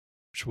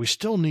stars. We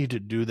still need to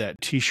do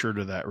that T-shirt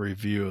of that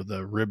review.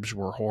 The ribs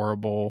were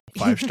horrible.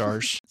 5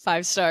 stars.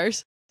 5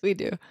 stars. We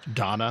do.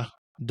 Donna.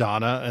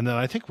 And then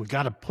I think we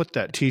got to put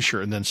that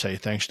T-shirt and then say,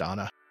 thanks,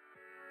 Donna.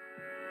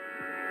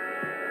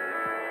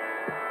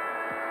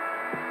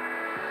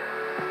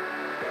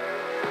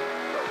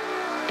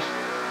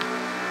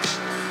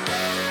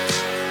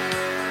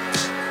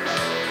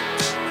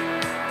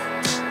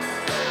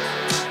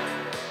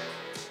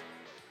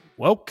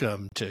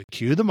 Welcome to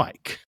Cue the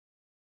Mic.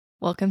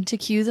 Welcome to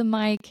Cue the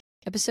Mic,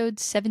 episode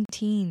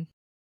 17.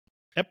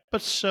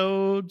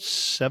 Episode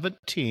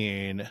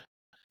 17.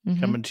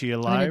 Coming to you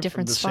live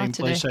from the same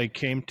place I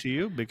came to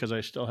you because I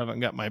still haven't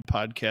got my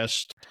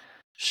podcast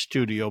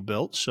studio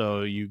built,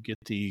 so you get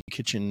the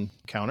kitchen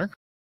counter.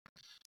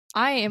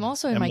 I am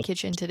also in my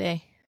kitchen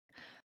today,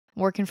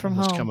 working from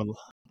home.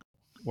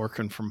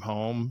 Working from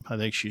home. I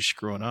think she's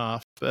screwing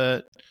off,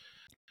 but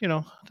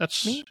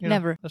that's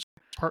never. That's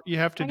part you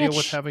have to deal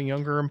with having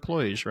younger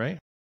employees, right?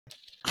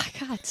 I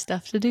got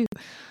stuff to do.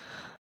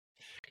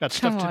 Got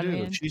stuff to do.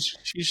 Man.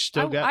 She's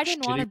still got. I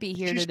didn't want to be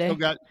here today. Still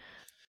got,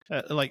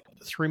 like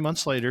 3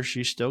 months later,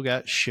 she's still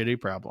got shitty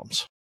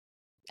problems.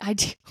 I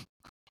do.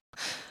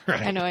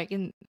 Right. I know I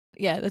can.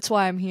 Yeah, that's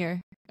why I'm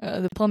here.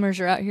 The plumbers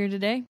are out here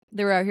today.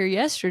 They were out here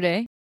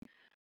yesterday.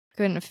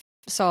 Couldn't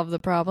solve the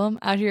problem.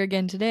 Out here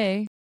again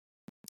today.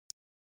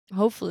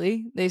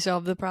 Hopefully they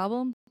solve the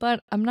problem,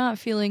 but I'm not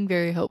feeling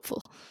very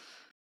hopeful.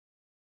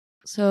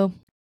 So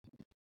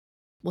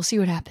we'll see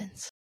what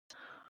happens.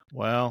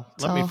 Well,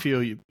 let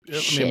me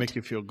make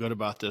you feel good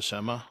about this,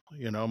 Emma.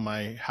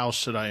 My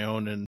house that I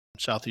own in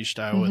Southeast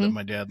Iowa that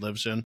my dad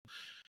lives in.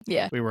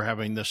 Yeah. We were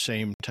having the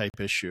same type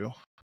issue.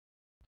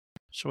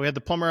 So we had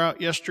the plumber out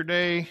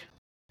yesterday.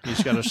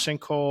 He's got a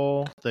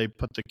sinkhole. They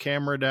put the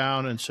camera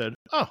down and said,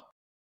 "Oh,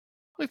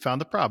 we found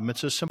the problem.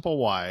 It's a simple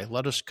Y.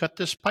 Let us cut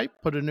this pipe,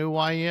 put a new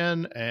Y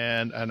in,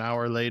 and an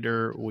hour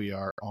later we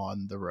are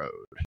on the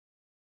road."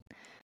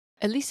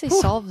 At least they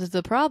solved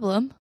the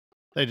problem.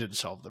 They didn't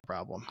solve the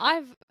problem.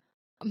 I've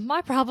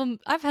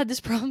had this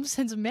problem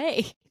since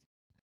May.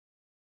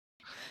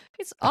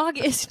 It's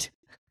August.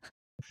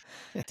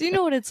 Do you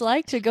know what it's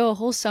like to go a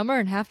whole summer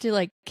and have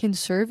to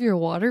conserve your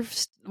water?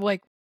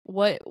 Like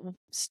what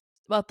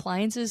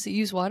appliances that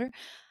use water?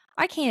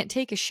 I can't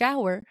take a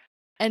shower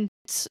and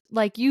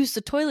use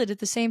the toilet at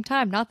the same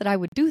time. Not that I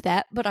would do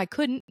that, but I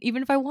couldn't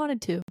even if I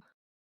wanted to.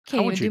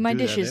 Can't even do my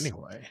dishes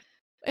anyway.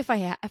 If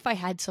I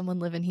had someone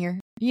living here,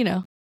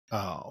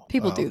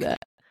 people do that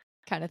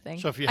kind of thing.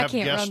 So if you have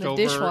guests over,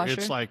 dishwasher.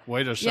 It's like,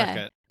 wait a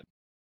second.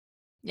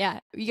 Yeah,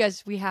 you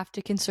guys, we have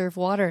to conserve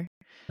water.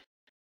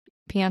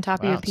 Pee on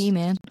top of your pee,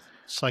 man.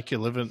 It's like you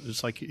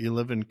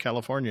live in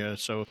California.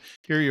 So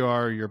here you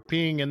are, you're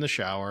peeing in the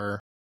shower.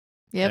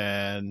 Yep.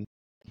 And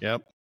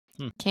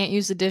can't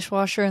use the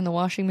dishwasher and the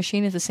washing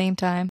machine at the same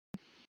time.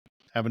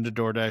 Having to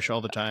DoorDash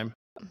all the time.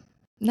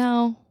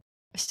 No,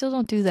 I still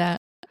don't do that.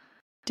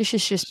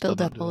 Dishes just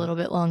build up a little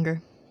bit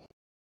longer.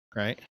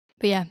 Right.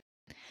 But yeah.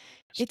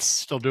 It's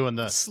still doing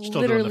the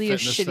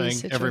fitness thing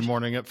situation. Every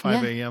morning at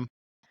 5 a.m.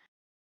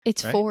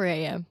 It's 4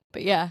 a.m.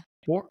 But yeah.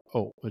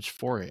 It's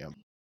 4 a.m.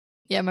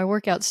 Yeah, my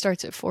workout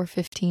starts at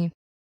 4:15.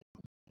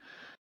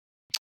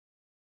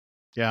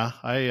 Yeah,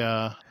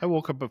 I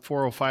woke up at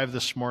 4:05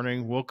 this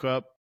morning. Woke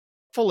up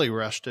fully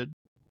rested.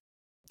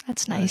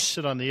 That's nice. I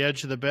sit on the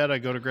edge of the bed. I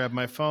go to grab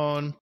my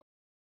phone,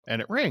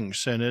 and it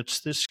rings, and it's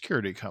the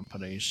security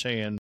company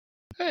saying,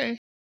 "Hey,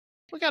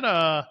 we got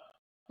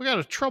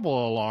a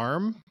trouble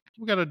alarm.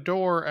 We got a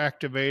door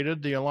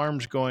activated. The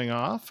alarm's going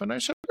off." And I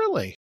said,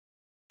 "Really?"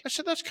 I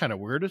said, "That's kind of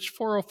weird. It's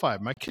 4:05.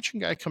 My kitchen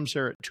guy comes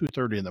there at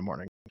 2:30 in the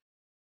morning."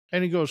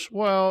 And he goes,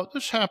 "Well,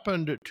 this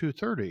happened at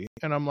 2:30.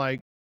 And I'm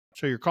like,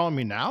 "So you're calling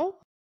me now?"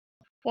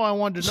 "Well, I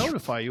wanted to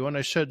notify you." And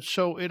I said,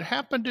 "So it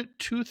happened at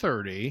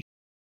 2:30.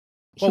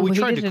 Well, we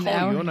tried to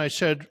call you." And I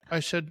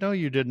said, "No,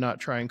 you did not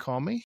try and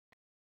call me."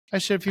 I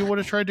said, "If you would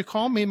have tried to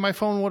call me, my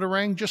phone would have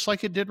rang just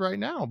like it did right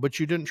now, but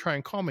you didn't try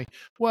and call me."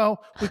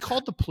 "Well, we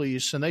called the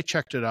police and they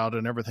checked it out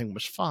and everything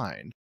was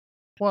fine."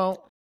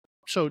 Well,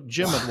 so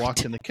Jim had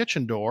walked in the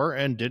kitchen door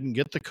and didn't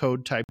get the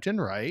code typed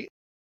in right.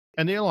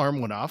 And the alarm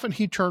went off and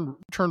he turned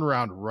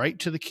around right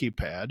to the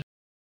keypad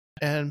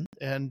and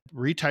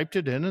retyped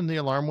it in and the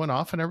alarm went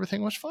off and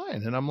everything was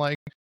fine. And I'm like,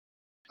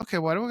 okay,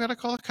 why do we got to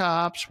call the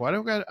cops?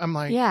 I'm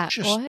like,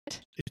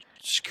 what?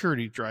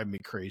 Security drive me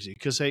crazy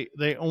because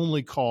they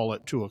only call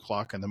at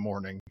 2:00 in the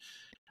morning,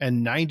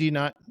 and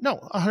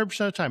 100%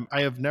 of the time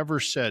I have never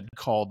said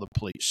call the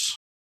police.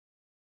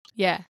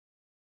 Yeah.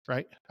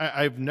 Right.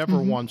 I've never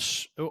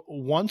once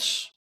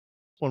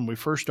when we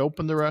first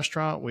opened the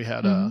restaurant, we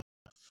had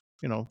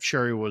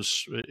Sherry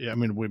was,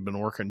 we've been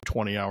working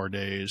 20-hour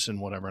days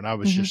and whatever, and I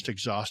was just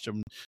exhausted.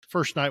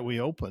 First night we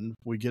opened,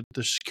 we get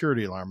the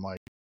security alarm, like,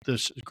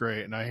 this is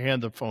great. And I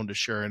hand the phone to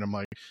Sherry and I'm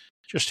like,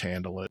 just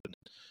handle it,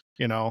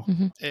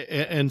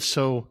 And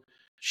so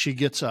she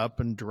gets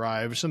up and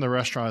drives, and the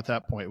restaurant at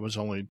that point was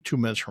only 2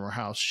 minutes from her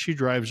house. She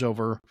drives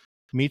over,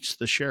 meets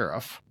the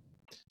sheriff,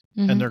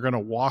 and they're going to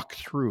walk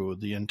through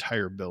the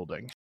entire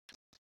building.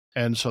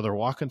 And so they're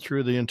walking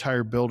through the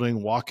entire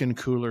building, walk-in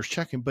coolers,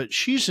 checking, but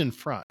she's in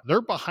front.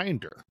 They're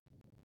behind her.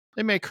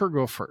 They make her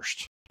go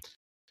first.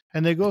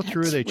 And they go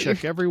through, That's they weird.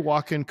 check every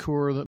walk-in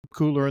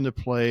cooler in the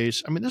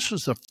place. I mean, this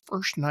was the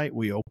first night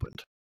we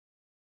opened.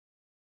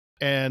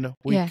 And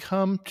Yeah.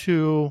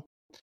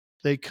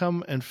 they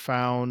come and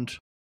found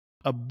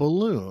a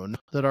balloon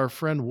that our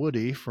friend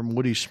Woody from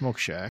Woody's Smoke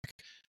Shack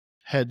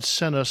had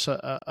sent us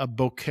a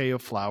bouquet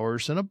of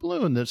flowers and a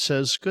balloon that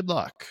says good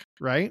luck,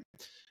 right?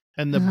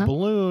 And the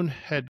balloon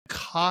had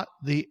caught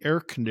the air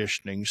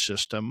conditioning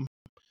system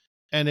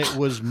and it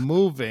was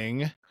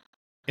moving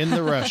in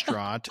the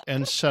restaurant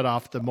and set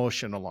off the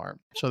motion alarm.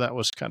 So that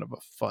was kind of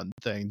a fun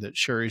thing that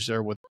Sherry's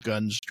there with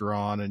guns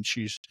drawn and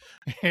she's,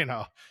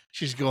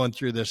 she's going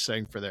through this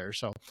thing for there.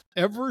 So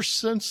ever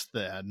since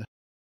then,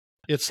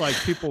 it's like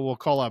people will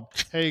call up,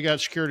 hey, you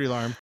got security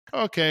alarm.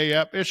 Okay,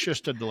 yep, it's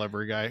just a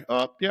delivery guy.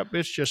 Oh, yep,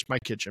 it's just my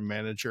kitchen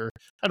manager.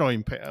 I don't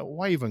even pay.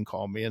 Why even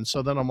call me? And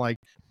so then I'm like,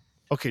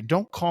 okay,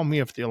 don't call me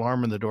if the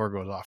alarm in the door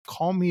goes off.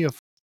 Call me if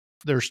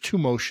there's two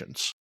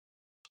motions,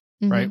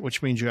 right?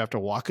 Which means you have to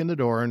walk in the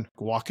door and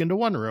walk into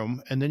one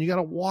room, and then you got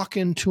to walk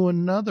into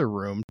another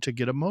room to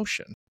get a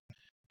motion,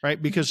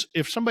 right? Because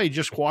if somebody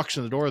just walks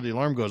in the door, the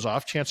alarm goes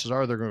off, chances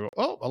are they're going to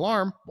go, oh,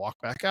 alarm, walk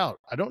back out.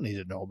 I don't need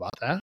to know about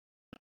that.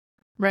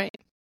 Right.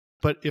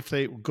 But if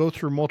they go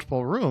through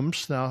multiple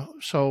rooms now,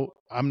 so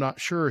I'm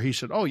not sure. He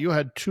said, oh, you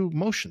had two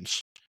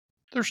motions.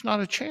 There's not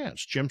a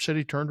chance. Jim said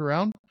he turned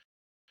around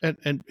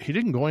and he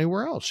didn't go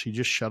anywhere else. He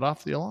just shut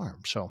off the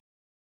alarm. So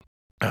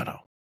I don't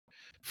know.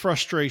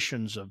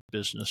 Frustrations of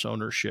business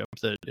ownership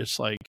that it's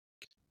like,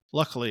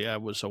 luckily I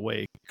was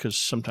awake because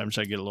sometimes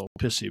I get a little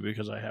pissy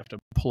because I have to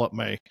pull up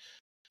my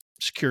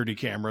security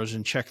cameras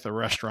and check the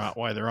restaurant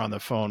while they're on the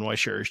phone while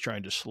Sherry's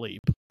trying to sleep.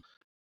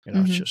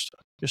 It's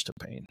just a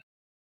pain.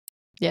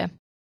 Yeah.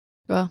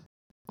 Well,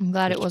 I'm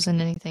glad it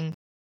wasn't anything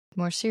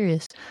more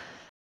serious.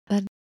 Yeah,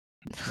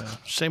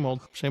 same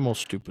old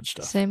stupid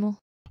stuff. Same old.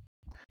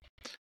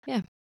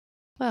 Yeah.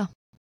 Well.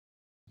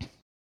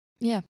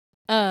 Yeah.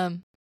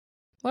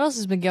 What else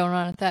has been going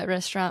on at that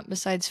restaurant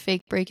besides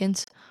fake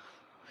break-ins?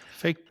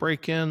 Fake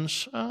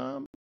break-ins?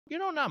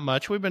 Not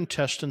much. We've been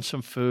testing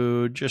some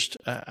food. Just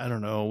I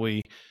don't know.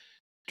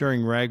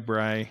 During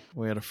Ragbri,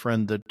 we had a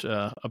friend that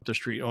up the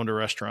street owned a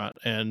restaurant,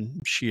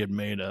 and she had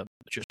made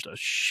just a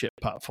shit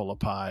pot full of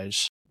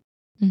pies.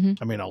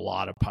 I mean, a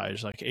lot of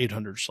pies, like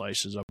 800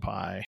 slices of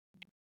pie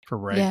for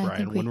Ragbri.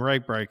 And when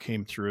Ragbri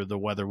came through, the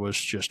weather was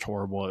just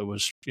horrible. It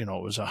was, it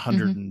was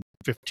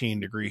 115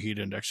 degree heat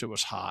index. It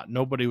was hot.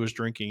 Nobody was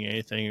drinking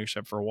anything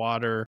except for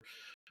water.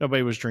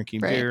 Nobody was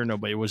drinking beer.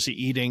 Nobody was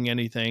eating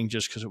anything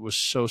just because it was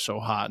so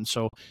hot. And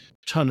so a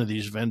ton of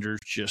these vendors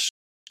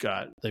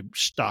they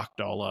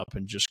stocked all up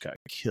and just got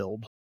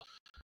killed.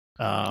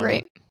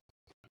 And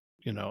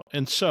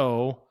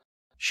so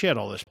she had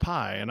all this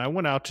pie, and I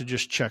went out to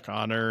just check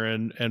on her,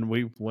 and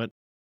we went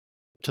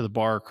to the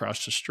bar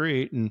across the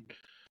street, and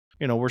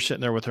we're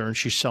sitting there with her, and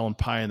she's selling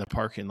pie in the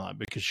parking lot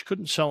because she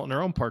couldn't sell it in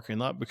her own parking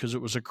lot because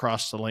it was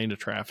across the lane of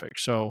traffic.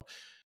 So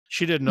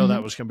she didn't know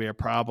that was going to be a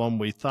problem.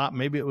 We thought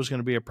maybe it was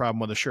going to be a problem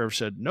when the sheriff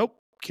said, nope,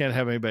 can't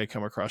have anybody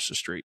come across the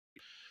street.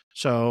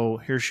 So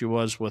here she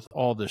was with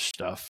all this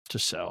stuff to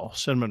sell,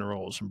 cinnamon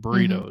rolls and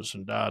burritos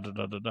and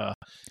da-da-da-da-da.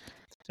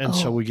 And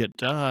so we get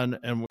done,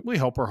 and we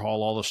help her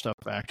haul all the stuff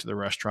back to the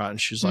restaurant. And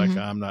she's like,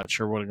 I'm not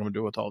sure what I'm going to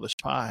do with all this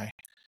pie.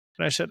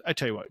 And I said, I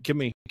tell you what, give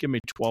me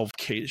 12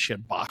 cases. She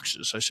had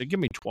boxes. I said, give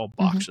me 12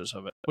 boxes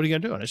of it. What are you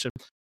going to do? And I said,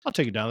 I'll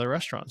take it down to the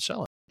restaurant and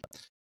sell it.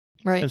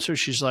 Right. And so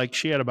she's like,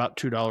 she had about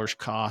 $2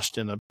 cost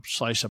in a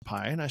slice of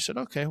pie. And I said,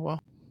 okay, well,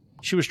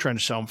 she was trying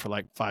to sell them for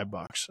like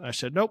 $5. I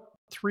said, nope,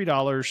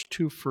 $3,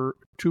 two for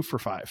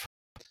 $5.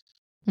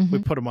 We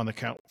put them on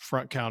the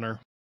front counter.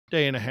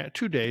 Day and a half,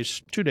 2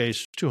 days,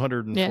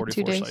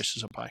 244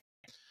 slices of pie.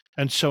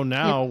 And so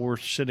now we're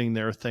sitting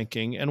there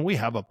thinking, and we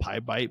have a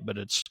pie bite, but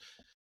it's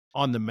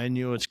on the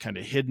menu. It's kind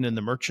of hidden in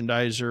the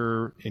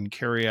merchandiser in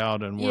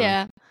carryout, and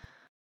we're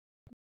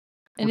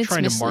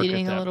trying to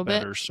market that a little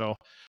better. So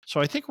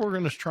I think we're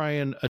going to try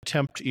and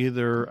attempt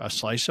either a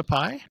slice of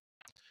pie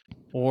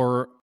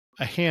or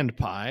a hand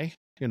pie,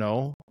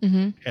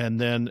 and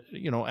then,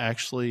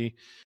 actually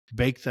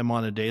bake them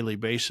on a daily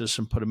basis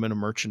and put them in a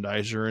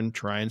merchandiser and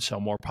try and sell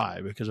more pie.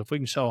 Because if we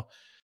can sell,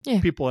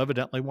 people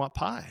evidently want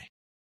pie.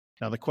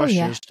 Now the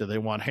question is, do they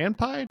want hand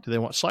pie? Do they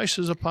want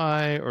slices of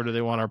pie? Or do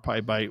they want our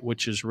pie bite,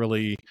 which is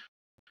really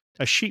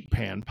a sheet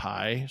pan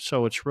pie?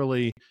 So it's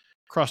really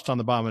crust on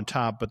the bottom and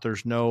top, but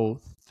there's no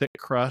thick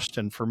crust.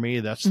 And for me,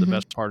 that's the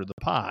best part of the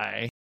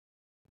pie.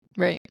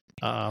 Right.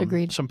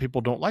 Agreed. Some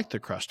people don't like the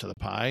crust of the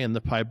pie, and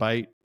the pie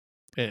bite,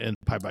 and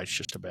pie bite's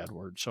just a bad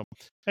word. So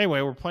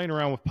anyway, we're playing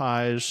around with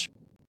pies,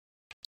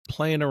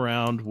 playing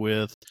around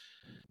with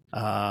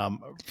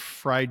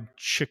fried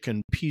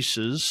chicken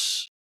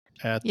pieces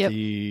at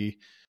the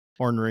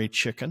Ornery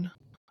Chicken.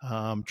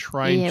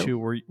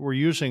 We're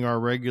using our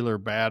regular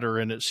batter,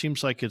 and it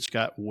seems like it's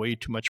got way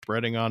too much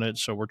breading on it.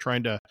 So we're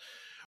trying to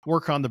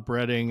work on the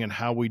breading and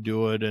how we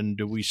do it, and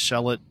do we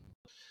sell it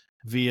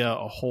via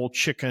a whole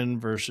chicken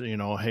versus,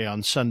 hey,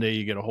 on Sunday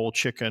you get a whole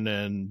chicken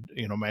and,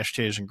 mashed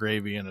potatoes and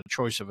gravy and a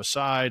choice of a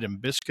side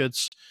and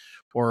biscuits,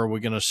 or are we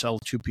going to sell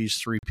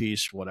 2-piece,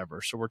 3-piece,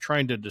 whatever? So we're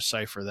trying to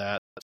decipher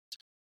that.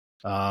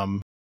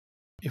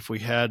 If we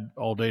had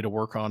all day to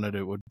work on it,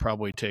 it would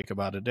probably take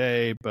about a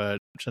day. But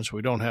since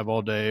we don't have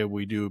all day,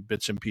 we do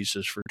bits and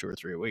pieces for 2 or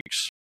 3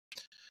 weeks,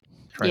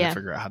 trying to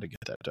figure out how to get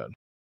that done.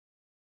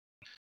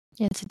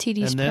 Yeah, it's a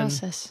tedious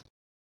process.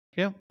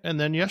 Yeah. And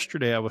then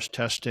yesterday I was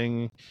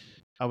playing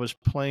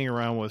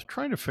around with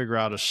trying to figure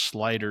out a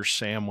slider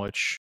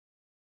sandwich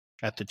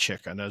at the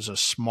chicken as a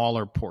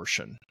smaller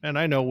portion. And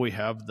I know we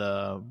have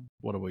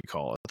what do we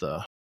call it?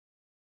 The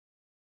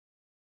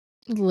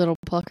little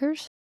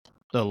pluckers?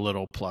 The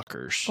little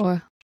pluckers.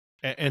 Or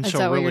and is so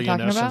that really, what you're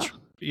talking about?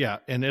 Yeah,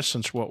 in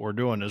essence, what we're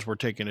doing is we're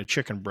taking a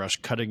chicken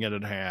breast, cutting it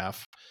in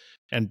half,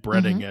 and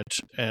breading it,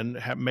 and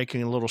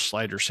making a little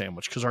slider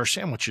sandwich, because our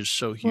sandwich is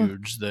so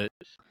huge that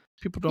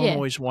people don't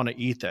always want to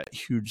eat that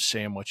huge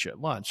sandwich at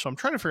lunch. So I'm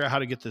trying to figure out how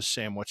to get this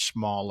sandwich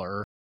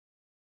smaller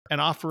and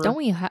offer. Don't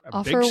we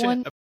offer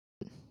one?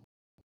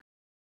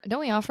 Don't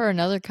we offer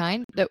another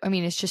kind?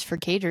 It's just for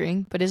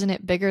catering, but isn't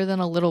it bigger than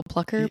a little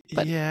plucker,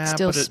 but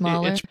still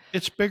smaller?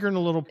 It's bigger than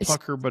a little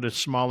plucker, but it's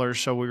smaller.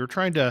 So we were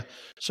trying to.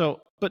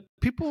 But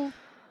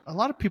a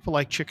lot of people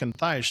like chicken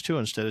thighs too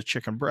instead of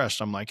chicken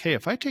breast. I'm like, hey,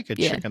 if I take a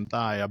chicken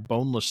thigh, a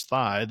boneless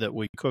thigh that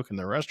we cook in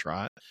the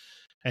restaurant,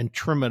 and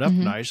trim it up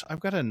nice, I've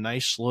got a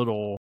nice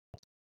little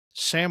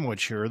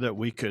sandwich here that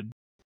we could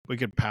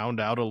pound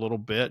out a little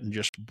bit and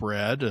just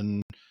bread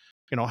and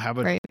have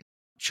a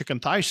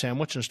chicken thigh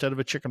sandwich instead of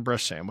a chicken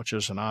breast sandwich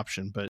as an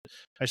option. But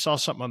I saw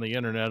something on the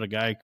internet. A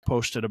guy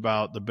posted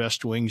about the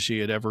best wings he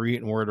had ever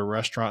eaten were at a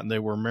restaurant, and they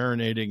were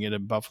marinating it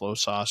in buffalo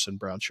sauce and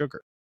brown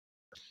sugar.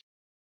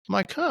 I'm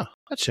like,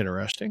 that's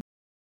interesting.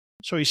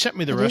 So he sent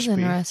me the recipe. Is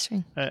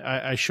interesting.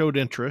 I showed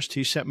interest.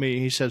 He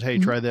said, hey,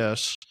 try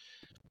this.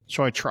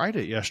 So I tried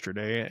it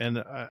yesterday,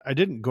 and I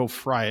didn't go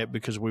fry it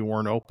because we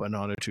weren't open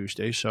on a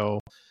Tuesday. So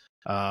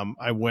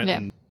I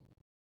went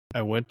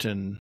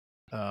and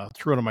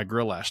threw it on my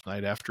grill last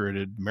night after it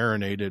had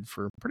marinated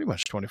for pretty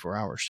much 24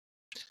 hours.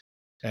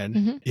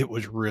 And it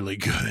was really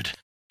good.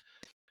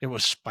 It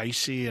was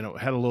spicy and it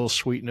had a little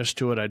sweetness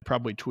to it. I'd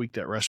probably tweak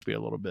that recipe a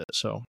little bit.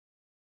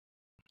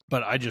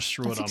 But I just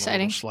threw it on a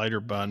little slider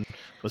bun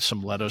with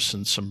some lettuce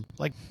and some,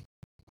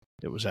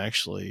 it was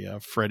actually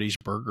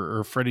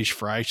Freddy's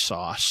fry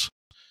sauce,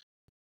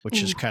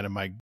 which is kind of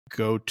my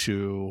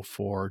go-to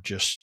for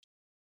just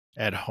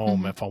at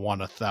home if I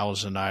want a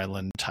Thousand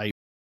Island type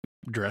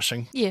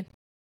dressing. Yeah.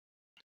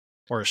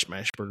 Or a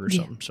smash burger or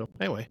something. So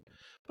anyway,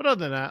 but other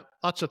than that,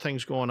 lots of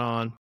things going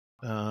on.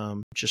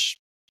 Just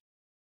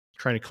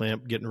trying to clean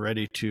up, getting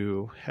ready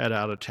to head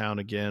out of town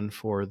again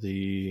for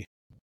the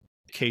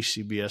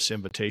KCBS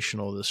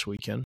Invitational this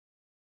weekend.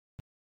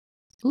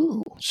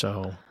 Ooh.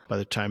 So by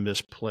the time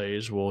this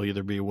plays, we'll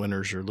either be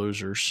winners or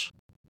losers.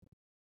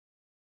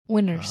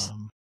 Winners.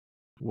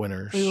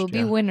 Winners. We will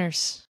be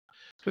winners.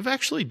 We've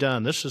actually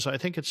done this. I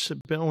think it's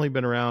only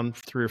been around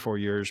 3 or 4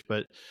 years,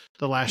 but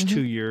the last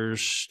 2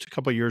 years, a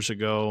couple of years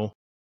ago,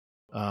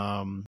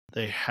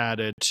 they had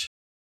it.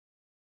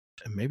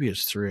 And maybe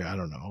it's 3, I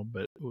don't know,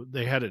 but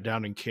they had it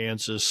down in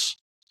Kansas,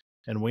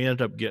 and we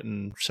ended up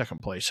getting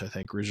second place, I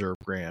think, Reserve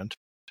Grand.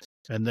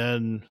 And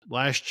then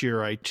last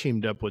year, I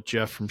teamed up with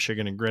Jeff from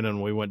Chicken and Grin,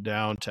 and we went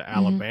down to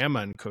Alabama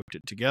and cooked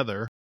it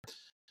together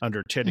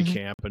under Teddy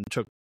Camp and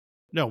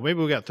maybe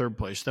we got third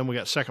place. Then we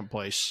got second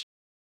place.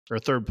 Or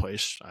third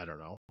place, I don't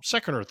know,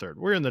 second or third.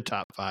 We're in the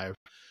top 5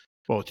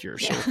 both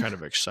years, so we're kind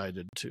of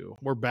excited too.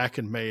 We're back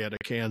in May out of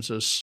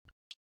Kansas.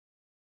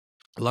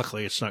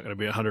 Luckily, it's not going to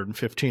be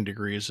 115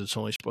 degrees. It's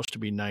only supposed to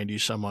be 90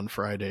 some on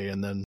Friday,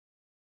 and then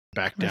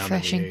back down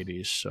in the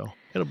 80s. So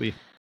it'll be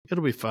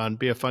fun.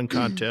 Be a fun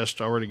contest.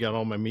 Already got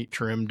all my meat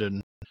trimmed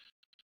and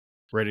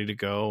ready to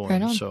go.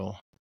 Right on. So,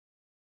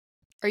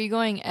 are you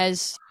going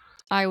as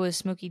Iowa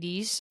Smoky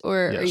D's,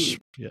 or are you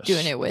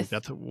doing it with?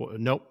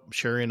 Nope.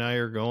 Sherry and I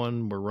are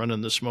going. We're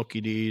running the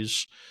Smoky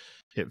D's.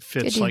 It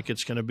fits like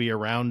it's going to be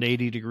around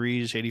 80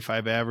 degrees,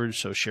 85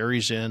 average. So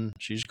Sherry's in.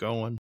 She's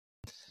going.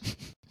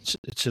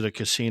 It's at a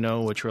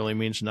casino, which really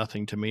means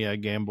nothing to me. I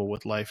gamble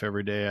with life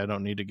every day. I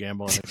don't need to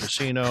gamble in a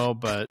casino,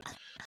 but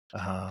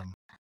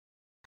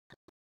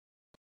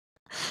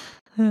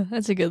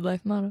that's a good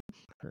life motto.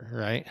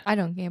 Right? I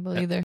don't gamble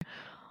either.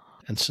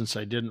 And since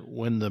I didn't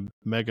win the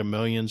Mega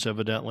Millions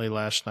evidently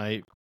last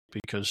night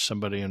because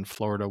somebody in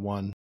Florida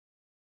won,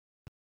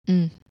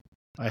 I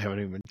haven't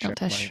even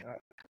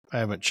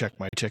checked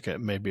my ticket.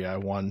 Maybe I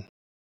won.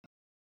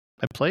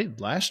 I played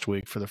last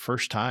week for the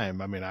first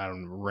time. I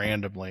don't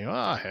randomly,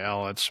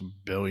 hell, that's $1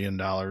 billion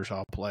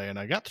I'll play. And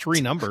I got 3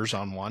 numbers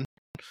on one.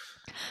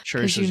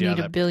 Sherry says, you need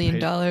 $1 billion.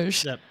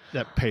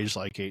 That pays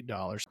like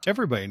 $8.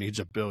 Everybody needs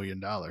 $1 billion.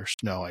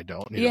 No, I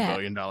don't need $1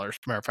 billion. Matter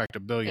of fact,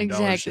 $1 billion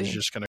is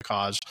just going to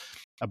cause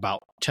about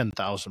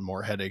 10,000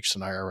 more headaches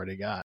than I already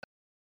got.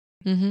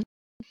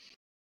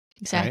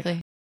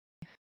 Exactly.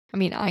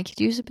 Right? I could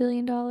use $1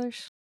 billion.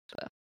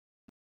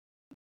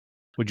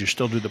 Would you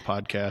still do the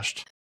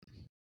podcast?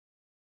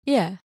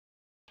 Yeah.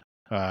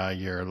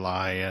 You're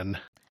lying.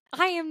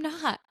 I am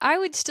not. I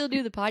would still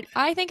do the pod.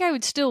 I think I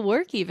would still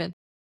work even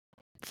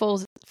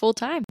full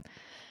time.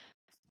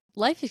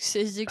 Life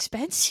is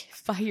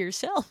expensive by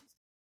yourself.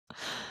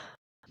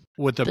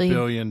 With $1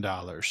 Billion.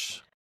 billion.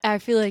 I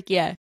feel like,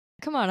 yeah.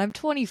 Come on, I'm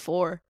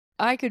 24.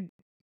 I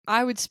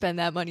would spend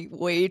that money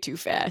way too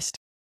fast.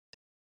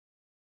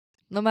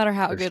 No matter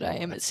how There's good no I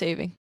am way. at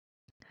saving.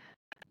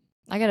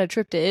 I got a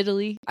trip to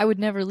Italy. I would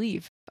never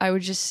leave.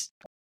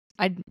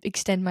 I'd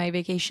extend my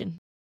vacation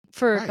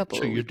for a couple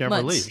So of you'd never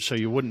months. leave. So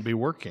you wouldn't be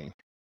working.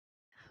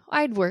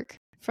 I'd work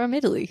from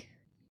Italy.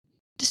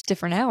 Just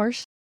different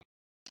hours.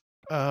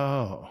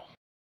 Oh.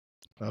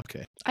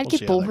 Okay. I'd We'll get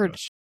see how that bored.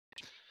 goes.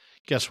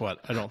 Guess what?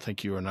 I don't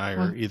think you and I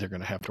are What? either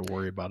going to have to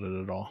worry about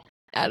it at all.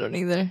 I don't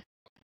either.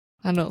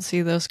 I don't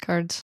see those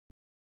cards.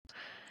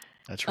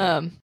 That's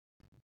right.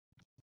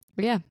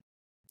 But yeah.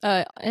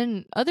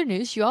 In other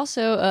news, you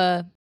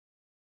also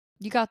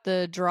you got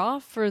the draw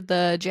for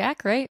the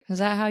Jack, right? Is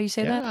that how you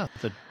say that? Yeah,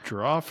 the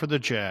draw for the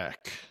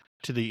Jack.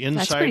 To the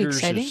That's pretty insiders,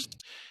 exciting.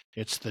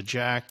 it's the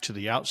Jack. To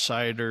the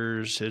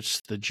outsiders,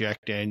 it's the Jack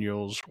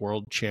Daniel's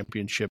World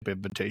Championship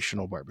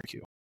Invitational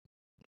Barbecue.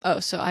 Oh,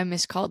 so I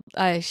miscalled.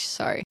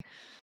 Sorry.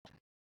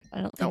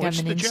 I don't think No, I'm it's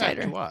an the Jack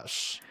insider. to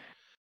us.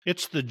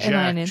 It's the Am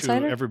I an Jack to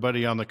insider?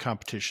 everybody on the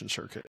competition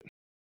circuit.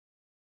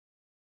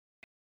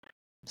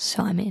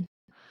 So I'm in.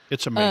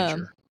 It's a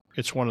major.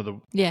 It's one of the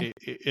Yeah.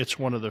 It's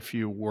one of the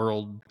few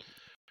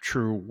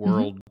true Mm-hmm.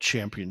 world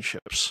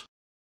championships.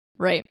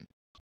 Right.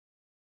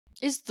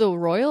 Is the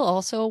Royal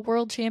also a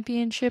world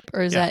championship,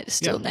 or is that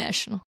still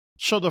national?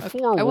 So the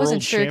four I world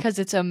wasn't sure because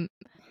it's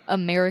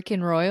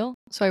American Royal,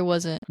 so I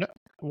wasn't.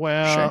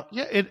 Well, sure.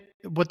 yeah,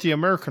 but the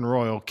American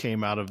Royal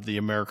came out of the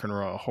American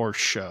Royal Horse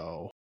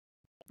Show.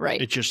 Right.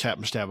 It just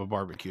happens to have a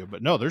barbecue.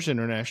 But no, there's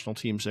international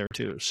teams there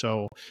too.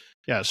 So,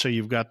 yeah, so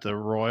you've got the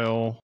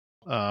Royal,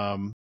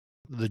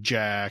 the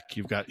Jack,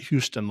 you've got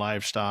Houston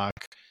Livestock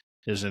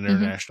is an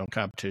international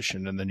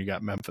competition, and then you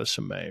got Memphis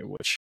and May,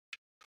 which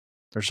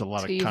there's a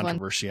lot of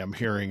controversy I'm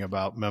hearing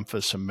about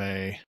Memphis and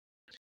May.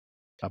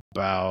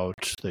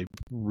 They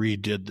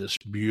redid this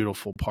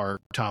beautiful park,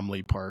 Tom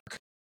Lee Park.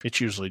 It's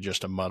usually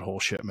just a mud hole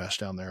shit mess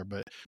down there,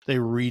 but they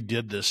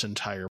redid this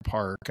entire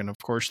park. And of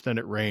course, then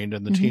it rained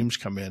and the teams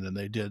come in and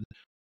they did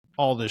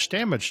all this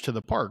damage to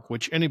the park,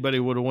 which anybody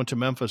would have went to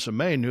Memphis in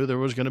May knew there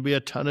was going to be a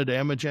ton of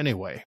damage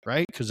anyway,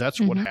 right? Because that's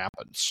what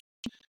happens.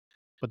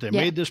 But they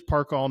made this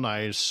park all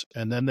nice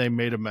and then they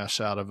made a mess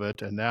out of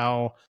it. And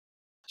now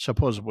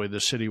supposedly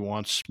the city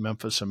wants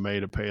Memphis and May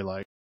to pay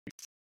like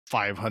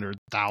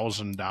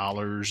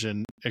 $500,000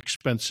 in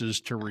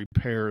expenses to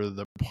repair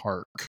the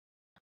park.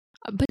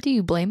 But do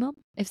you blame them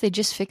if they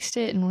just fixed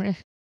it and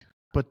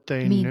But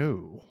they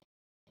knew.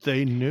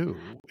 They knew.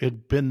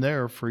 It'd been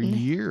there for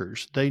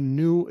years. They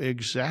knew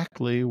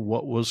exactly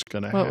what was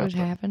going to happen. What would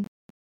happen?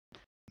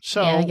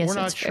 So we're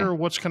not sure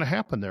what's going to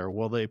happen there.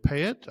 Will they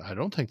pay it? I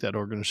don't think that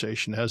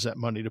organization has that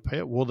money to pay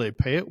it. Will they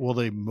pay it? Will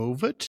they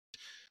move it?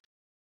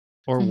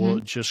 Or will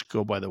it just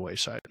go by the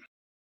wayside?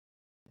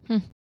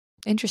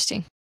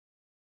 Interesting.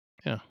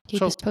 Yeah.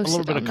 Keep us posted a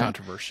little bit of that.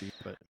 controversy,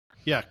 but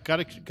yeah,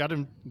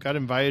 got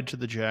invited to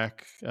the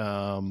Jack.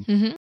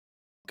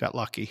 Got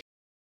lucky.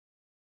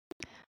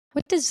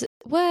 What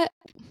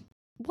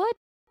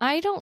I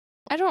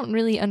don't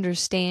really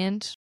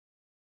understand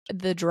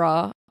the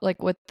draw,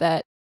 like what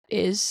that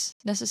is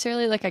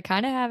necessarily. Like I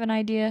kind of have an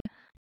idea,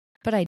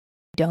 but I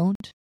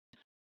don't.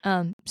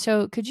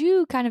 So could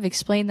you kind of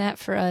explain that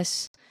for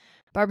us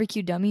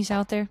barbecue dummies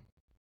out there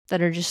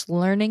that are just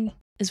learning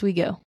as we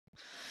go?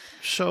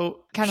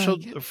 So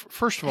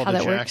first of all, the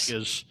Jack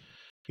is,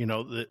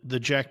 the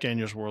Jack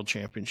Daniel's World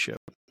Championship.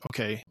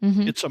 Okay.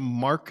 It's a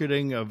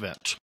marketing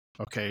event.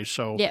 Okay.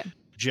 So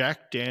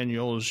Jack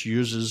Daniel's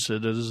uses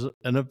it as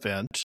an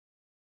event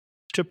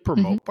to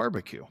promote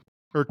barbecue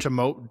or to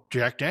promote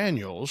Jack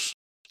Daniel's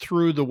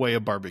through the way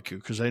of barbecue,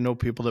 because they know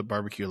people that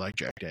barbecue like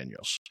Jack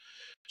Daniel's.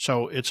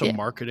 So it's a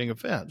marketing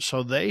event.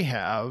 So they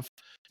have,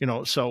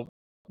 so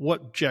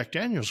what Jack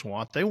Daniel's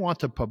want, they want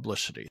the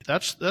publicity.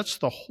 That's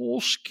the whole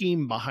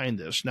scheme behind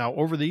this. Now,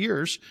 over the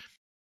years,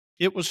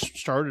 it was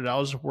started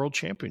out as a world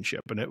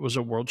championship, and it was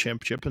a world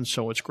championship, and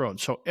so it's grown.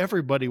 So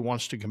everybody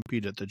wants to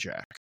compete at the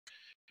Jack,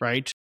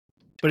 right?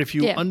 But if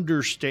you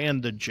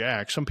understand the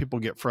Jack, some people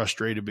get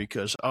frustrated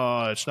because,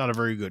 it's not a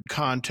very good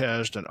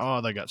contest, and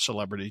they got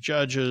celebrity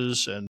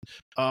judges, and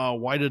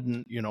why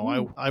didn't,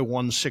 I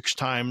won 6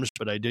 times,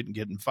 but I didn't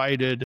get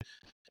invited.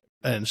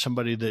 And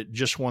somebody that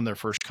just won their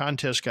first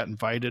contest got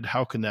invited.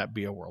 How can that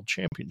be a world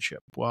championship?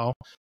 Well,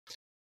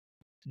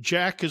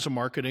 Jack is a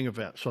marketing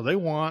event. So they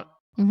want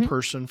a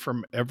person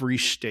from every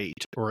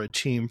state or a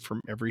team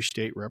from every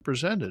state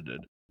represented.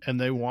 And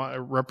they want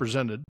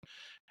represented.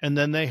 And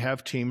then they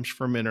have teams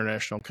from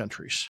international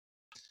countries.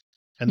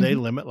 And they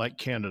limit like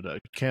Canada.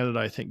 Canada,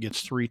 I think,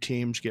 gets 3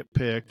 teams get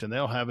picked. And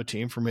they'll have a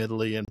team from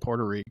Italy and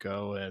Puerto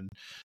Rico and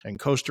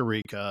Costa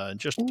Rica and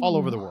just all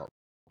over the world,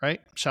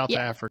 right? South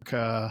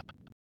Africa.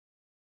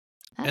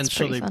 That's and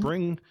so they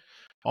fun.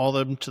 all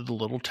of them to the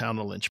little town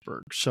of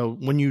Lynchburg. So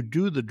when you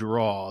do the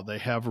draw, they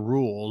have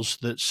rules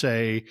that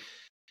say,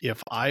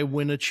 if I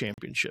win a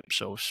championship,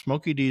 so if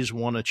Smokey D's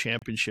won a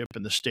championship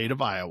in the state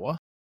of Iowa,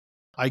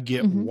 I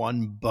get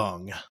one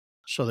bung.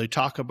 So they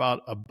talk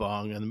about a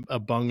bung, and a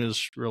bung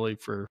is really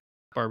for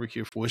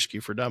barbecue whiskey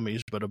for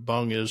dummies, but a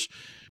bung is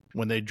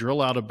when they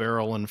drill out a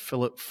barrel and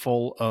fill it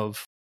full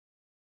of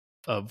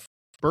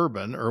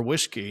bourbon or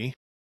whiskey,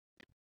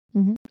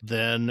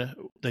 then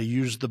they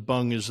use the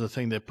bung as the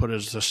thing they put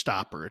as the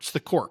stopper. It's the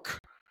cork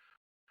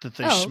that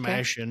they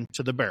smash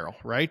into the barrel,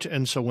 right?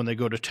 And so when they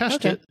go to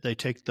test it, they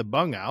take the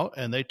bung out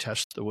and they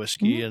test the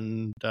whiskey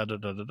and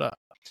da-da-da-da-da.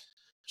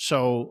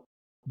 So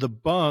the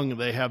bung,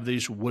 they have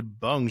these wood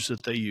bungs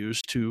that they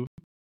use to,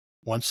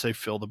 once they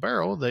fill the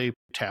barrel, they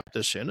tap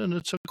this in and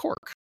it's a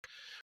cork.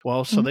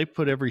 Well, so they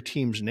put every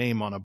team's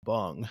name on a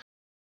bung.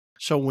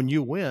 So when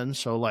you win,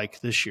 so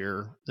like this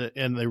year,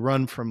 and they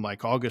run from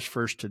like August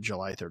 1st to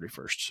July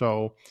 31st.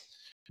 So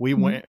we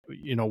went,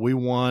 we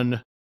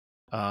won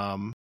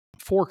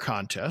 4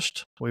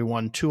 contests. We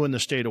won 2 in the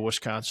state of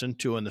Wisconsin,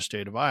 2 in the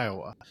state of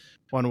Iowa.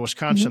 One in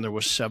Wisconsin, there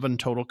was 7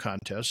 total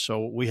contests.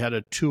 So we had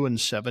a 2 in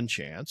 7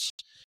 chance.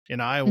 In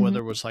Iowa,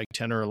 there was like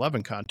 10 or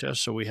 11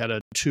 contests. So we had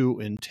a 2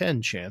 in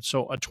 10 chance.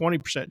 So a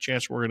 20%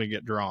 chance we're going to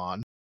get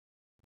drawn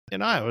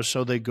in Iowa.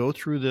 So they go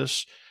through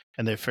this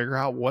and they figure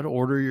out what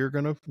order you're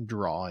going to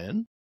draw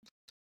in.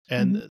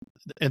 And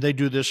they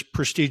do this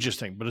prestigious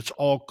thing, but it's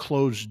all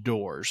closed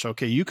doors.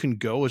 Okay, you can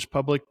go as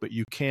public, but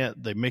you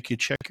can't. They make you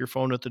check your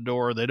phone at the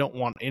door. They don't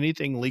want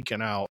anything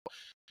leaking out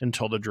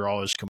until the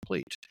draw is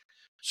complete.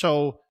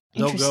 So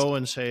they'll go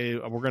and say,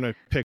 we're going to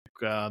pick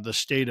the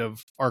state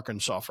of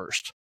Arkansas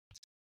first.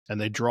 And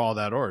they draw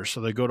that order.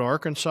 So they go to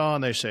Arkansas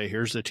and they say,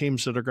 here's the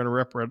teams that are going to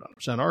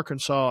represent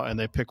Arkansas. And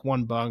they pick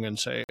one bung and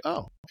say,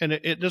 oh, and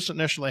it doesn't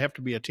necessarily have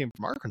to be a team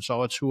from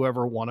Arkansas. It's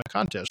whoever won a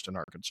contest in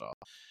Arkansas.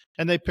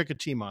 And they pick a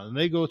team on, and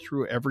they go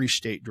through every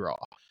state draw.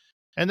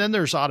 And then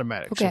there's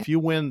automatics. If you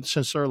win,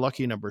 since they're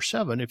lucky number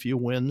 7, if you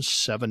win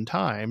 7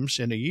 times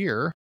in a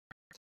year,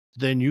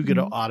 then you get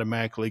to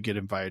automatically get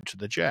invited to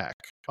the Jack,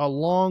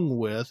 along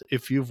with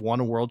if you've won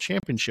a world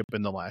championship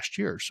in the last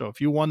year. So if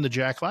you won the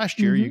Jack last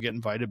year, you get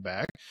invited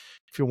back.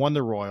 If you won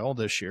the Royal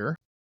this year,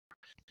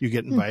 you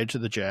get invited to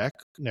the Jack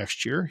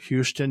next year.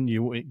 Houston,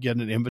 you get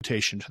an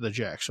invitation to the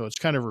Jack. So it's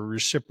kind of a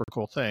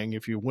reciprocal thing.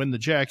 If you win the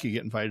Jack, you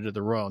get invited to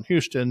the Royal in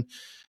Houston.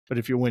 But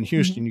if you win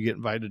Houston, you get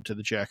invited to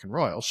the Jack and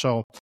Royal.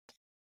 So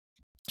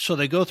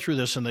they go through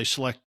this and they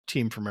select a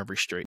team from every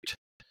state.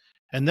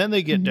 And then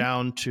they get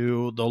down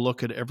to, they'll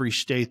look at every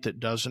state that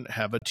doesn't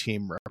have a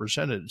team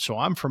represented. So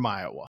I'm from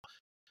Iowa.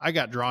 I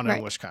got drawn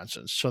in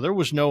Wisconsin. So there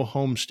was no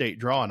home state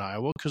draw in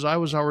Iowa because I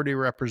was already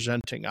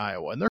representing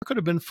Iowa. And there could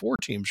have been 4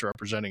 teams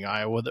representing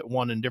Iowa that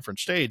won in different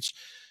states.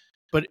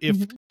 But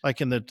if,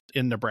 like in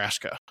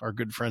Nebraska, our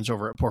good friends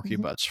over at Porky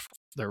Butts,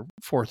 their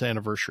 4th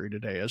anniversary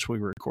today as we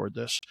record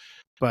this.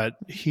 But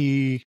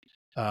he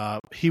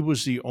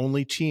was the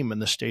only team in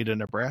the state of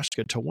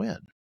Nebraska to win.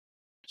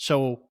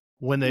 So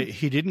when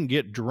he didn't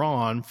get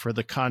drawn for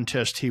the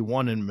contest he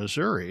won in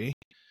Missouri,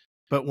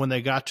 but when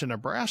they got to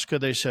Nebraska,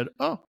 they said,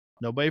 oh,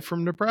 nobody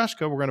from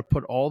Nebraska. We're going to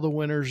put all the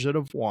winners that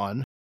have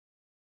won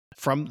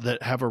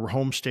that have a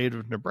home state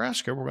of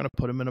Nebraska. We're going to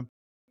put them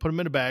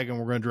in a bag and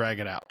we're going to drag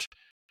it out.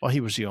 Well, he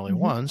was the only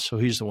one, so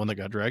he's the one that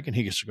got dragged, and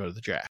he gets to go to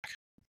the Jack.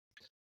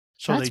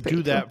 So they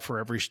do that for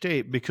every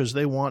state because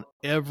they want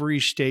every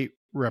state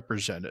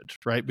represented,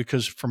 right?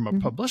 Because from a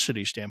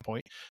publicity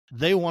standpoint,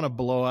 they want to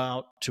blow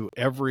out to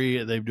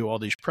they do all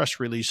these press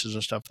releases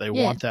and stuff. They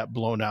want that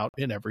blown out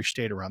in every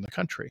state around the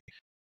country.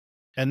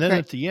 And then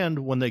at the end,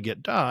 when they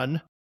get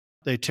done,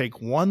 they take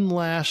one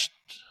last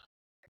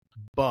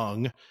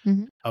bung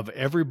of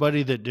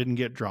everybody that didn't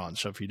get drawn.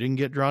 So if you didn't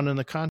get drawn in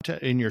the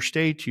contest in your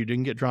state, you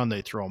didn't get drawn,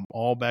 they throw them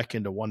all back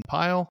into one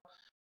pile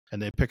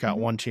and they pick out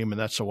one team, and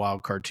that's the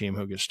wild card team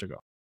who gets to go.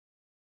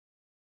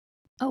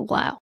 Oh,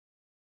 wow.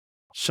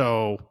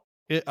 So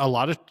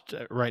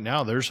right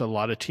now, there's a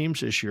lot of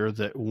teams this year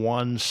that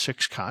won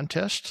 6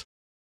 contests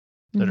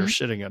that are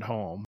sitting at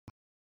home.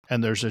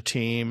 And there's a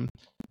team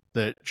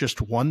that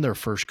just won their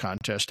first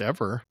contest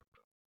ever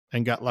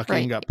and got lucky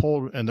and got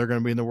pulled, and they're going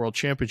to be in the world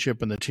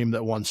championship, and the team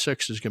that won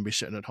 6 is going to be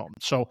sitting at home.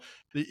 So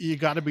you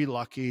got to be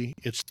lucky.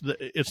 It's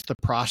the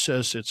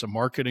process. It's a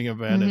marketing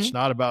event. It's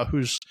not about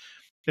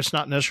it's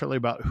not necessarily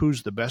about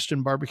who's the best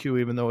in barbecue,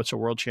 even though it's a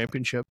world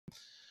championship,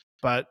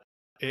 but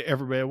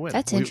everybody wins.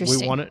 That's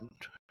interesting. We won it.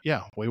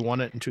 Yeah. We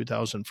won it in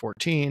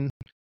 2014.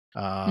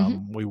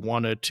 We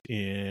won it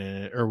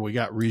we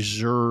got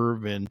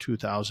reserve in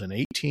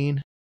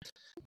 2018.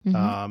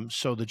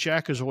 So the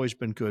Jack has always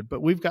been good,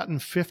 but we've gotten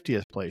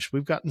 50th place.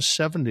 We've gotten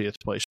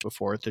 70th place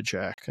before at the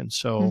Jack. And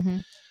so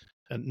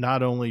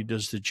not only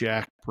does the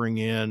Jack bring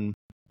in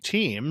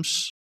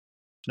teams,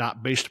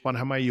 not based upon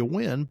how many you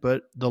win,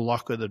 but the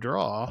luck of the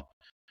draw,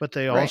 but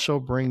they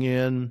also bring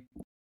in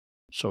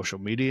social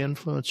media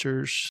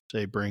influencers.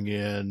 They bring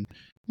in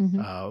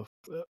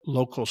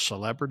local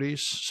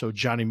celebrities. So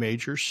Johnny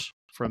Majors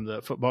from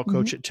the football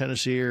coach at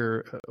Tennessee,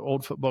 or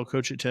old football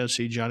coach at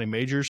Tennessee, Johnny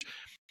Majors,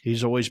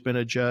 He's always been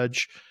a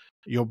judge.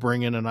 You'll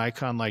bring in an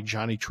icon like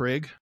Johnny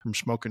Trigg from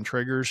Smoking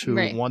Triggers, who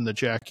Right. won the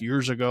Jack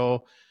years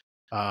ago.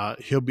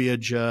 He'll be a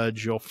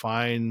judge. You'll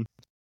find,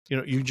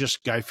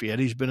 Guy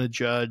Fieri's been a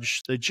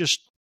judge.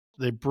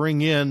 They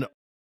bring in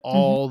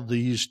all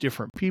these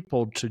different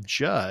people to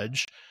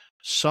judge.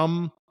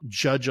 Some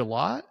judge a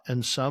lot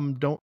and some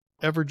don't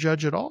ever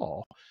judge at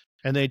all.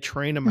 And they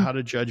train them how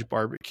to judge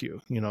barbecue,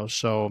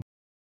 so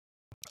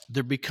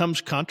there becomes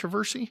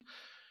controversy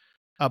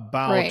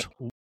about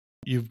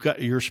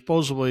you're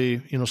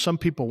supposedly, some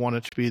people want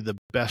it to be the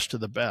best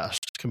of the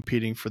best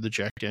competing for the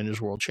Jack Daniel's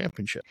World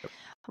Championship.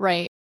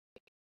 Right.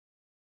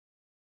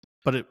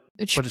 But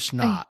it's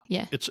not.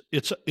 Yeah.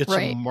 It's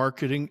a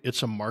marketing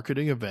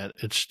event.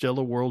 It's still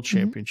a world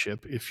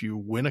championship. If you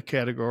win a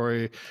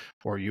category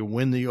or you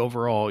win the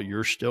overall,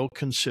 you're still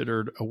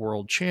considered a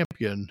world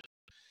champion,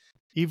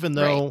 even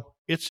though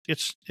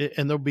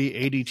and there'll be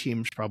 80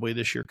 teams probably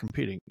this year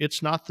competing.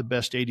 It's not the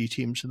best 80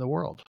 teams in the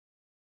world.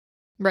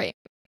 Right.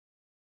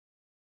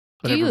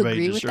 But do you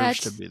everybody agree with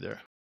deserves that? to be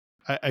there.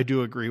 I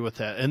do agree with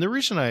that. And the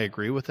reason I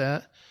agree with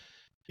that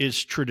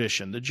is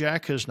tradition. The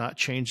Jack has not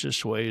changed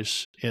its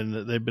ways, and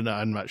they've been,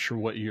 I'm not sure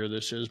what year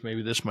this is.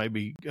 Maybe this might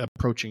be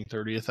approaching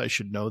 30th. I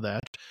should know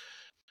that.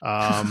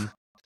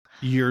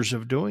 Years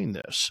of doing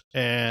this.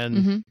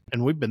 And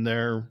we've been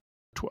there.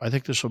 I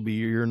think this will be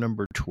year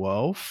number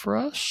 12 for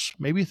us,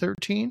 maybe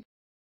 13.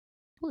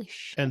 Holy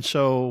shit. And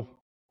so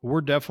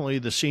we're definitely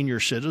the senior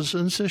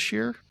citizens this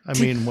year. I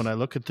mean, when I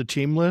look at the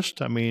team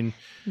list, I mean,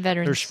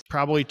 Veterans. There's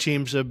probably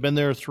teams that have been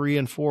there 3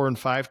 and 4 and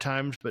 5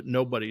 times, but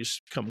nobody's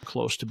come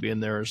close to being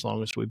there as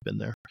long as we've been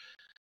there.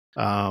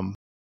 And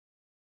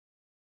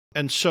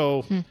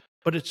so,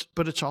 but it's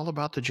all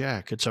about the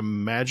Jack. It's a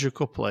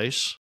magical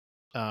place.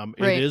 It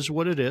is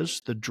what it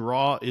is. The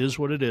draw is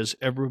what it is.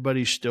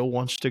 Everybody still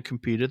wants to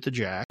compete at the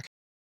Jack.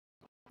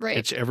 Right.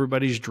 It's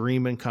everybody's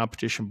dream in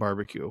competition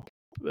barbecue.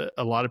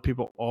 A lot of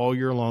people all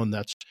year long,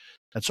 that's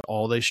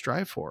all they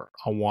strive for.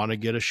 I want to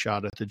get a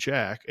shot at the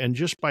Jack. And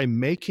just by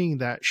making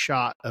that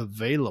shot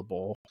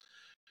available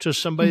to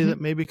somebody that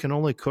maybe can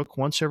only cook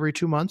once every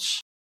 2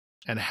 months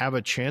and have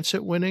a chance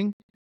at winning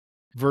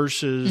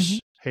versus,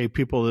 hey,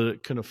 people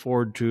that can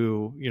afford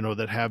to,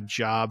 that have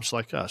jobs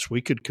like us, we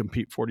could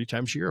compete 40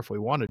 times a year if we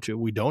wanted to.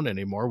 We don't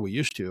anymore. We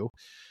used to.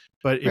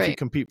 But if you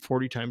compete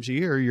 40 times a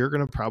year, you're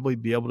going to probably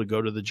be able to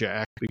go to the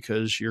Jack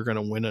because you're going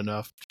to win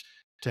enough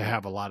to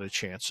have a lot of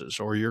chances,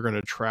 or you're going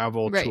to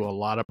travel to a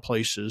lot of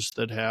places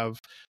that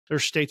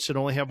there's states that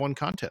only have one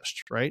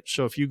contest, right?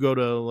 So if you go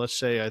to, let's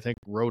say, I think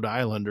Rhode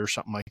Island or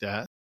something like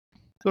that,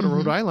 go to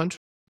Rhode Island,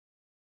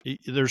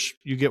 there's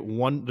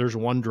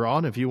one draw,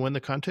 and if you win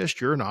the contest,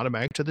 you're an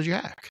automatic to the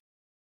Jack.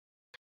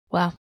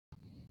 Wow.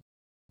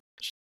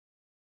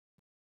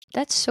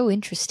 That's so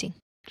interesting.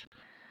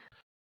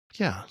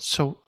 Yeah.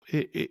 So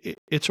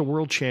it's a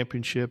world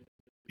championship.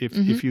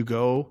 If you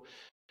go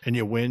and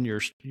you win,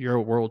 you're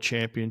a world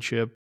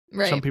championship.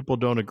 Right. Some people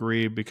don't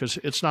agree because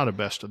it's not a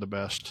best of the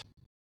best.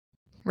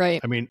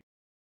 Right. I mean,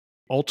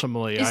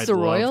 ultimately, Is I'd the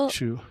love Royal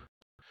to.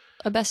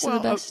 A best of the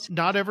best?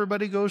 Not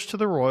everybody goes to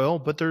the Royal,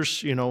 but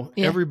there's,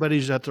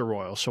 everybody's at the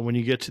Royal. So when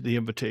you get to the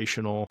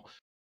Invitational,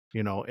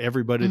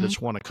 everybody that's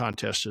won a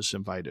contest is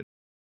invited,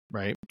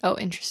 right? Oh,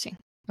 interesting.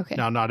 Okay.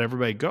 Now, not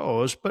everybody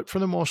goes, but for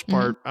the most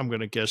part, I'm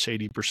going to guess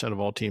 80% of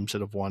all teams that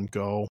have won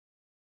go.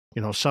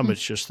 Some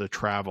it's just the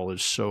travel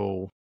is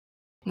so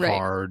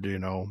hard,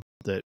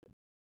 that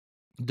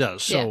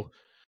does. So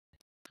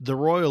the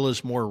Royal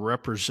is more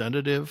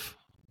representative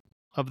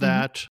of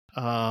that.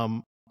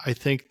 I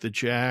think the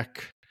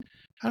Jack,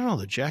 I don't know,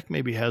 the Jack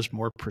maybe has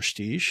more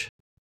prestige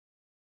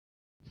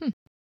than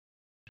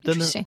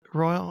the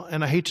Royal.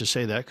 And I hate to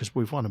say that because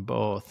we've won them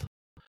both,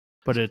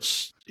 but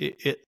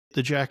the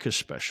Jack is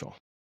special,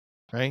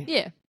 right?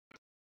 Yeah.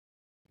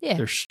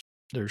 Yeah.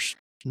 There's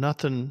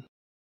nothing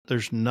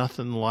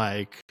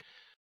like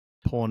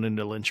pulling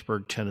into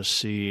Lynchburg,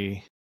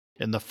 Tennessee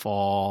in the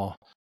fall.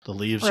 The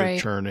leaves are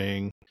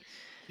turning.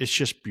 It's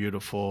just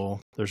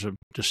beautiful. There's a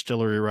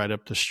distillery right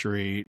up the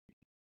street.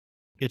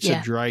 It's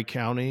a dry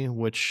county,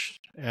 which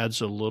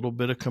adds a little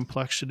bit of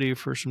complexity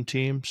for some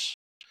teams.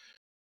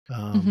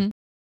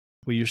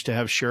 We used to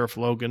have Sheriff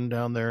Logan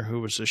down there,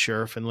 who was the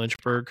sheriff in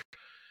Lynchburg.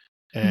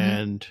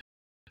 And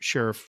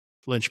Sheriff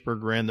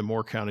Lynchburg ran the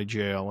Moore County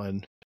Jail,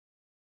 and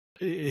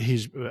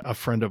he's a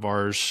friend of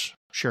ours.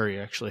 Sherry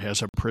actually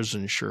has a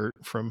prison shirt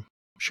from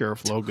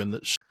Sheriff Logan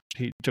that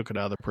he took it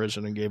out of the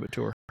prison and gave it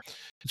to her.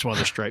 It's one of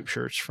the striped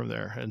shirts from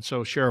there. And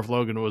so Sheriff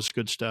Logan was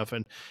good stuff.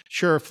 And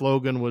Sheriff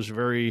Logan was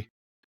very,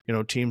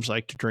 teams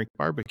like to drink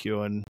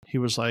barbecue. And he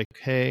was like,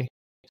 hey,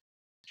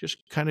 just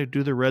kind of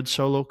do the red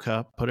Solo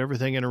cup, put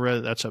everything in a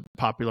red. That's a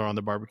popular on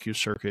the barbecue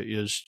circuit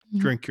is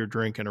drink your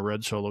drink in a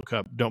red Solo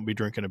cup. Don't be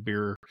drinking a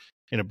beer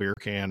in a beer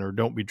can, or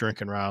don't be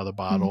drinking right out of the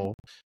bottle.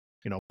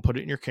 Put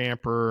it in your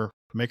camper,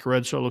 make a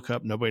red Solo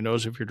cup. Nobody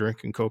knows if you're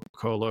drinking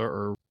Coca-Cola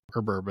or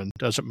bourbon.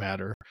 Doesn't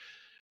matter.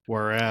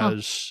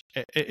 Whereas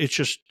it's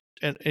just,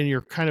 and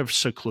you're kind of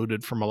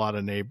secluded from a lot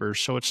of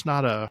neighbors. So it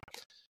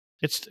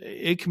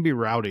can be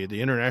rowdy.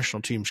 The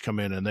international teams come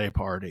in and they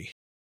party.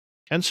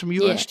 and some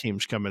U.S.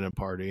 teams come in and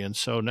party. And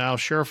so now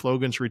Sheriff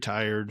Logan's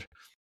retired.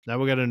 Now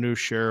we got a new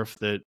sheriff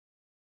that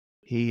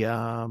he's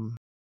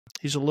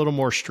a little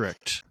more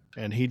strict,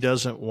 and he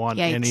doesn't want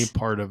any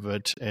part of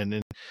it.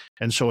 And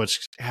so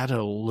it's had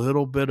a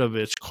little bit of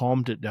it's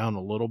calmed it down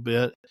a little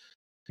bit.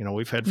 You know,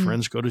 we've had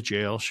friends go to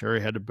jail.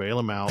 Sherry had to bail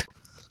them out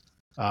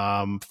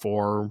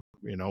for,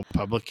 you know,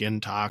 public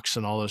intox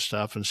and all this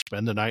stuff, and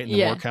spend the night in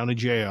the Moore County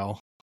Jail.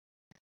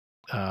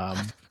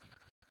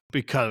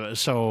 Because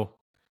so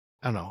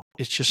I don't know.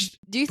 It's just.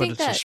 Do you think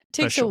that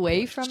takes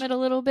away from it a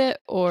little bit,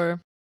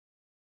 or?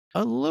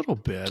 A little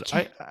bit.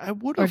 I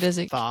would have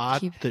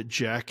thought that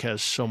Jack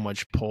has so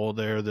much pull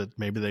there that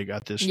maybe they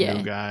got this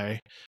new guy.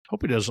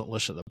 Hope he doesn't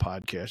listen to the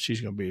podcast.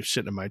 He's going to be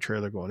sitting in my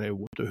trailer going, "Hey,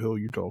 what the hell are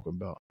you talking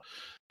about?"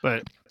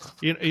 But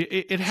you know,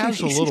 it has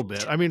a little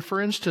bit. I mean, for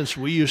instance,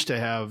 we used to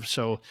have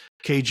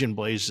Cajun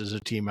Blaze is a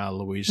team out of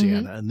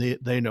Louisiana, and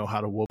they know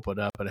how to whoop it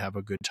up and have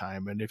a good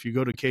time. And if you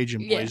go to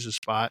Cajun Blaze's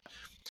spot,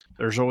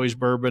 there's always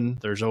bourbon,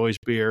 there's always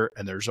beer,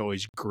 and there's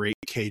always great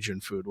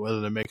Cajun food, whether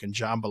they're making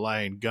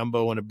jambalaya and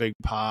gumbo in a big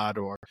pot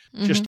or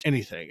just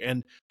anything.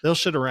 And they'll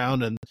sit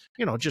around and,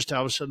 you know, just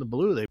out of the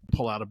blue, they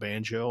pull out a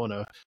banjo and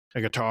a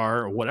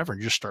guitar or whatever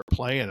and just start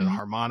playing and a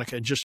harmonica.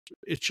 And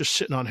it's just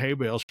sitting on hay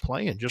bales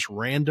playing, just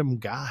random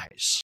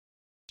guys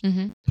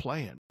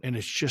playing. And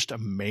it's just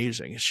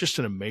amazing. It's just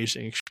an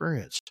amazing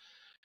experience.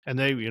 And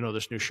they, you know,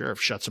 this new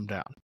sheriff shuts them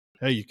down.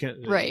 Hey, you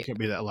can't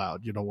be that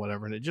loud, you know,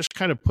 whatever. And it just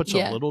kind of puts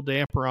a little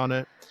damper on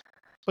it.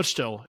 But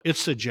still,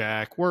 it's the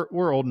Jack.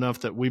 We're old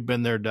enough that we've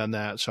been there, done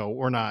that. So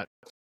we're not.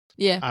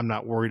 Yeah. I'm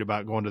not worried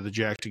about going to the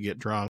Jack to get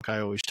drunk. I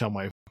always tell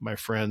my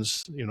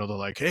friends, you know, they're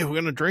like, "Hey, we're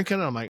gonna drink it."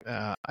 And I'm like,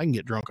 I can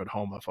get drunk at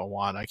home if I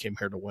want. I came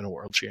here to win a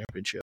world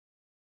championship.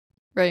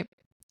 Right.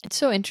 It's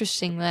so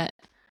interesting that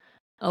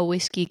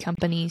whiskey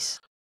companies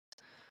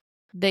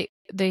they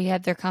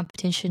had their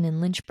competition in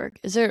Lynchburg.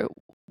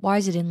 Why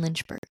is it in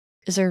Lynchburg?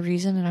 Is there a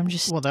reason? And I'm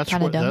just that's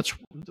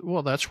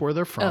where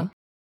they're from. Oh.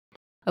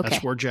 Okay.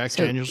 That's where Jack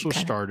Daniels was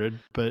started,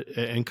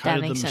 and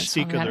kind of the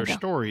mystique of their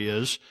story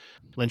is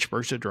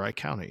Lynchburg's a dry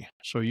county,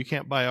 so you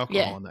can't buy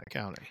alcohol in that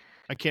county.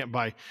 I can't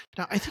buy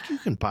now. I think you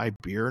can buy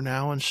beer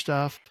now and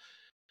stuff,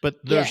 but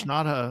there's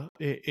not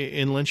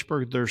in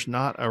Lynchburg. There's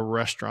not a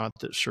restaurant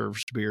that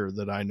serves beer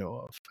that I know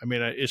of. I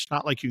mean, it's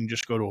not like you can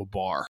just go to a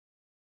bar.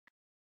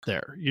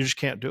 There, you just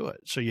can't do it.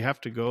 So you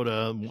have to go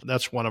to.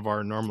 That's one of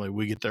our. Normally,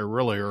 we get there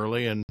really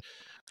early and.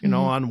 You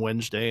know, on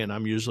Wednesday, and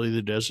I'm usually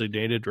the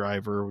designated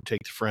driver. We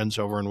take the friends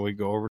over and we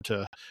go over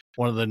to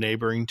one of the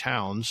neighboring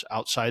towns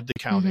outside the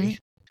county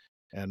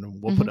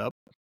and whoop it up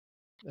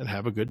and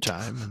have a good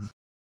time and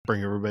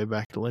bring everybody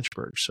back to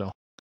Lynchburg. So,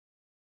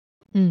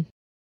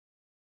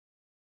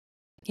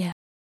 yeah.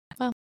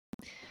 Well,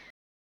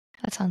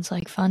 that sounds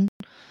like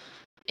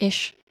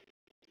fun-ish.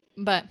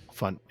 But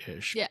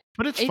fun-ish. Yeah.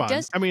 But it's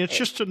fun. I mean, it's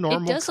just a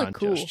normal contest. Look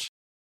cool.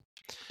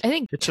 I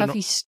think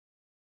Tuffy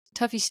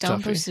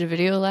Stone posted a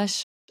video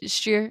last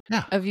year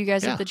of you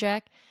guys at the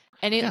Jack,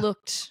 and it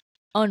looked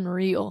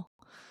unreal.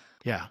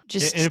 Yeah,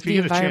 just and if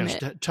you get a chance,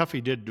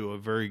 Tuffy did do a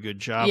very good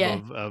job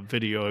of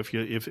video.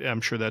 If I'm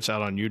sure that's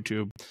out on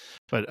YouTube,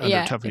 but under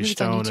Tuffy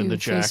Stone and the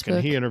Jack, Facebook.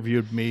 And he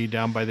interviewed me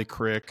down by the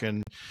creek,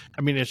 and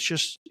I mean, it's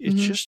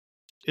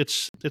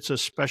a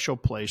special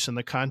place in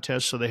the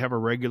contest. So they have a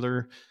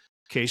regular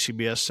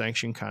KCBS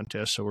sanctioned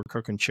contest. So we're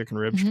cooking chicken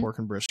ribs, pork,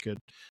 and brisket.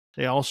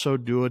 They also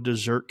do a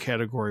dessert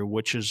category,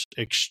 which is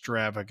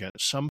extravagant.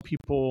 Some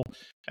people,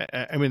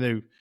 I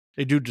mean,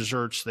 they do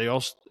desserts. They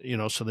also, you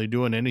know, so they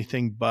do an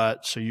anything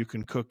but, so you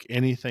can cook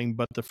anything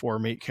but the 4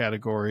 meat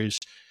categories.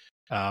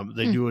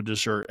 They do a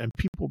dessert, and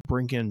people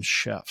bring in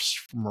chefs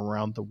from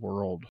around the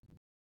world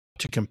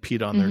to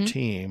compete on their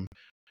team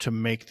to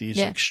make these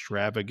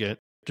extravagant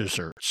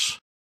desserts.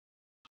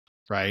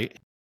 Right.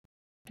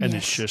 And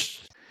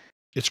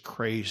it's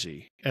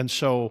crazy. And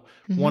so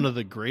one of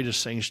the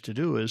greatest things to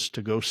do is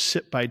to go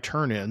sit by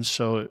turn-ins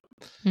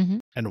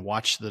and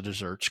watch the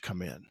desserts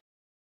come in.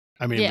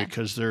 I mean,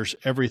 because there's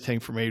everything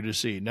from A to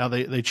Z. Now,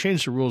 they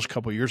changed the rules a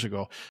couple of years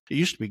ago. It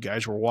used to be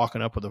guys were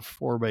walking up with a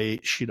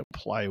 4x8 sheet of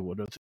plywood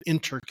with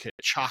intricate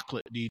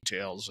chocolate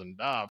details and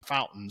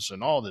fountains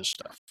and all this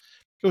stuff.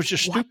 It was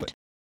just stupid.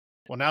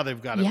 Well, now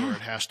they've got it where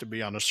it has to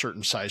be on a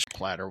certain size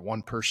platter.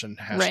 One person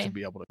has to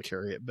be able to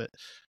carry it. But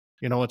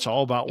you know, it's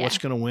all about what's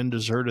going to win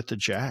dessert at the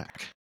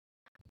Jack.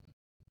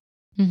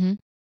 Do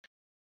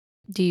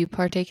you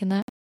partake in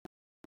that?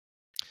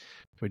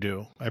 We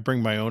do. I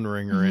bring my own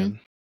ringer in.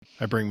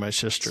 I bring my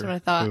sister,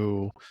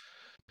 who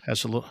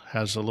has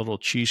a little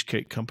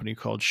cheesecake company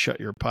called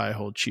Shut Your Pie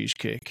Hole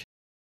Cheesecake,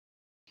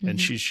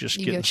 and she's just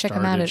getting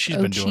started. She's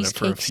been doing it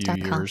for a few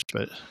years,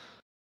 but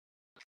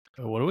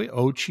what are we?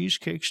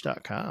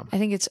 ocheesecakes.com. I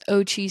think it's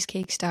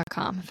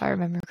ocheesecakes.com, if I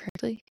remember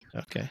correctly.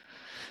 Okay.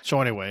 So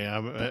anyway,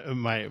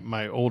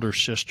 my older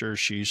sister,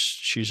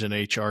 she's an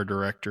HR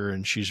director,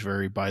 and she's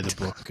very by the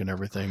book and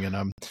everything. And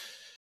I'm,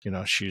 you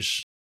know,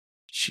 she's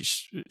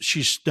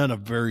she's done a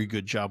very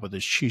good job with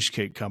this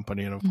cheesecake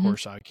company, and of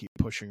course I keep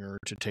pushing her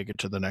to take it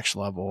to the next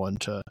level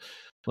and to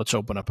let's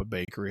open up a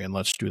bakery and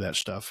let's do that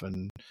stuff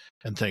and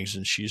things.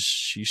 And she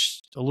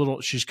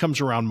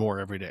comes around more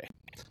every day.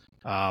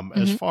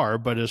 As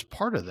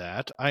part of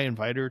that, I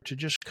invite her to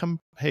just come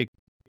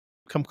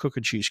cook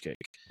a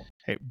cheesecake.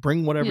 Hey,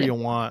 bring whatever you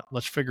want.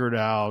 Let's figure it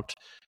out.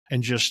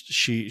 And just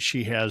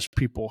she has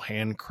people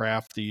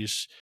handcraft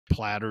these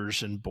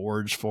platters and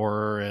boards for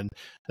her, and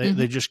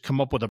they just come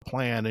up with a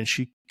plan, and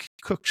she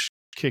cooks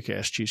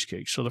kick-ass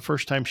cheesecake. So the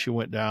first time she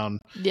went down,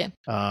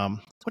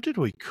 what did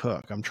we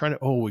cook?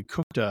 We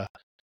cooked a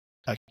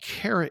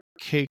carrot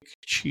cake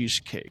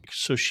cheesecake.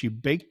 So she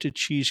baked a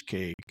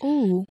cheesecake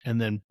and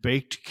then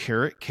baked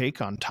carrot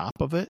cake on top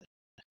of it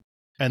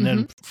and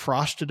then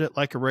frosted it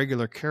like a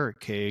regular carrot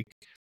cake.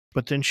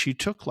 But then she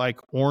took like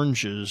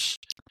oranges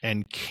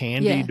and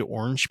candied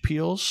orange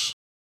peels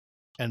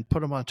and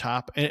put them on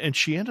top. And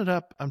she ended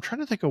up, I'm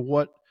trying to think of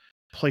what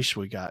place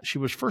we got. She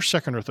was first,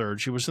 second, or third.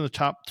 She was in the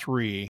top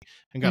 3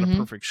 and got a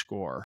perfect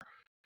score.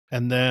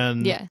 And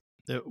then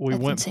we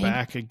went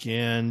back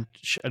again.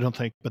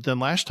 But then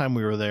last time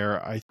we were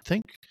there, I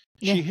think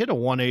she hit a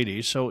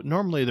 180. So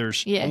normally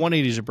there's a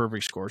 180 is a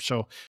perfect score.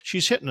 So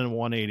she's hitting a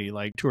 180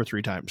 like 2 or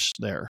 3 times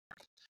there.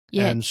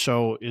 Yeah. And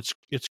so it's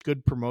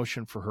good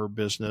promotion for her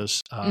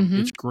business.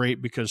 It's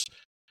great because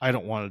I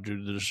don't want to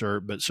do the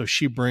dessert, but so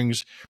she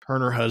brings her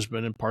and her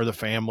husband and part of the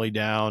family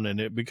down,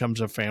 and it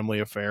becomes a family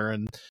affair.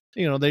 And,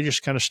 they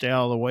just kind of stay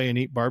out of the way and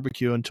eat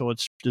barbecue until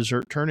it's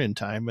dessert turn-in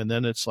time. And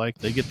then it's like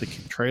they get the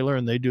trailer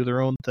and they do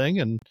their own thing,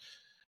 and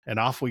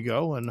off we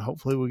go. And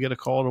hopefully we get a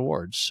call at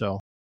awards.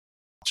 So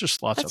it's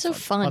just lots of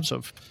fun. Lots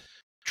of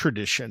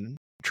tradition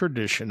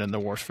in the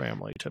Wars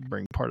family to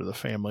bring part of the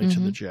family to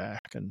the Jack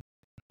and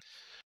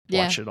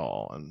watch it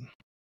all. And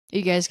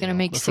you guys gonna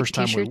make stick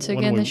t-shirts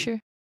again this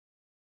year?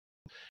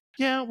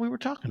 Yeah, we were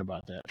talking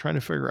about that, trying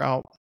to figure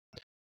out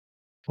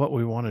what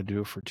we want to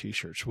do for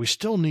t-shirts. We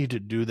still need to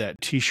do that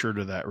t-shirt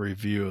of that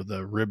review.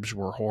 The ribs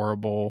were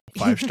horrible.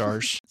 5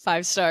 stars.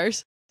 5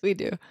 stars. We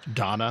do.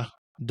 Donna.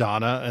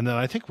 And then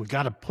I think we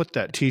got to put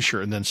that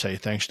t-shirt and then say,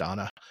 thanks,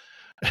 Donna.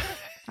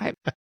 I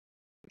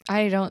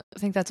don't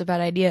think that's a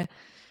bad idea.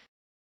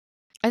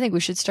 I think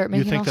we should start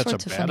making all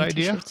sorts of funny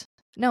t-shirts.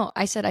 No,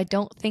 I said I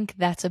don't think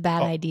that's a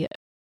bad idea.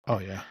 Oh,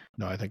 yeah.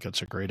 No, I think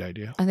that's a great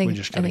idea. We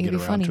just got to get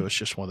around to it. It's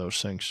just one of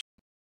those things.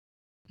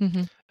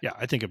 Yeah,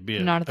 I think it'd be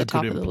a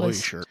good employee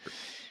shirt.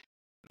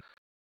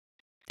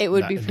 It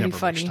would be pretty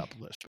funny. Top of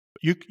the list.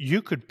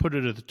 You could put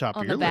it at the top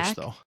of your list,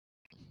 though.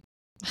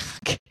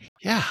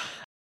 Yeah.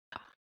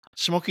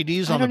 Smokey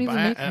D's on the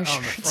back, on the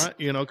front,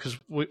 because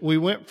we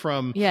went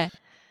from... Yeah.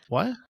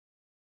 What?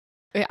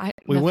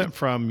 We went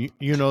from,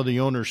 the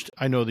owners,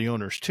 I know the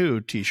owners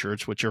too,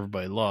 t-shirts, which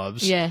everybody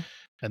loves. Yeah.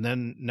 And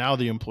then now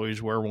the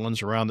employees wear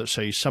ones around that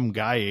say some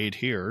guy ate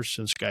here,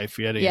 since Guy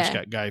Fieri's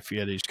got Guy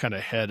Fieri's kind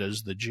of head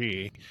as the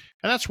G.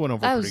 And that's went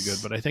over pretty good,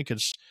 but I think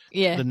it's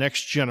the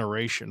next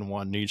generation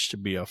one needs to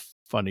be a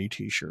funny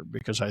t-shirt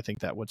because I think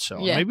that would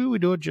sell. Yeah. Maybe we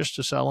do it just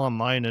to sell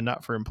online and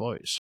not for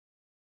employees.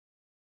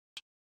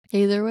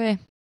 Either way.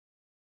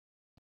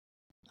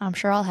 I'm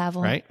sure I'll have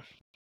one. Right?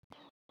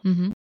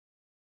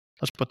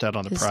 Let's put that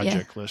on the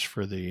project list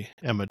for the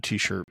Emma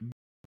t-shirt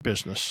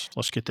business.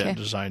 Let's get that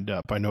designed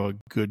up. I know a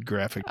good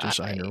graphic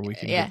designer. We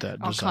can get that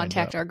designed up. I'll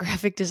contact our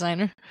graphic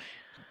designer.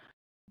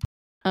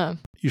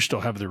 You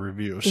still have the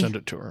review. Send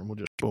it to her and we'll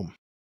just boom.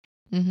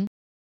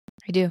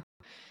 I do.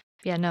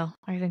 Yeah, no,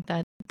 I think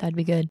that'd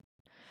be good.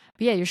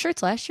 But yeah, your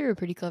shirts last year were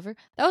pretty clever.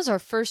 That was our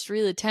first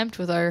real attempt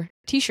with our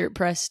t-shirt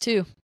press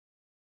too,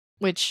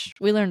 which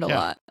we learned a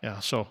lot.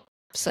 Yeah, so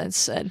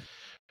since then.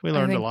 We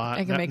learned a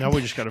lot. Now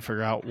we just got to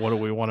figure out what do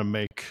we want to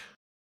make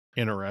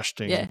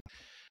interesting. Yeah.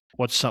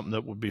 What's something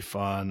that would be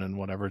fun and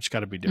whatever. It's got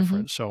to be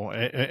different. So,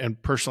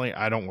 and personally,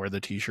 I don't wear the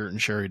t-shirt and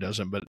Sherry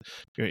doesn't, but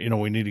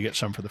we need to get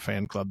some for the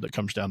fan club that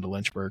comes down to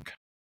Lynchburg.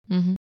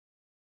 You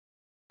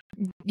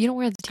don't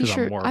wear the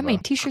t-shirt. I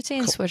made t-shirts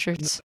and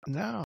sweatshirts.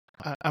 No,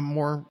 I'm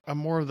more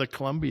of the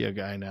Columbia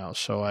guy now.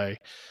 So I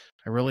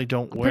really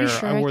don't wear.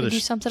 I wear the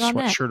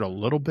sweatshirt a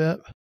little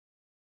bit.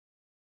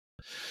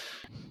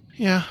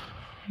 Yeah.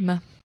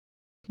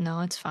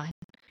 No, it's fine.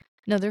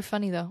 No, they're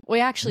funny though.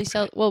 We actually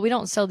sell. Well, we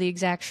don't sell the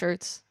exact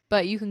shirts,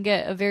 but you can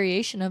get a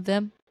variation of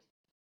them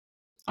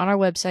on our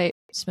website,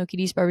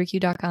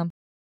 SmokeyD'sBarbecue.com.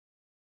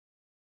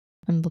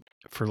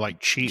 For like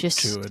cheap too,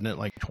 isn't it?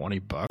 Like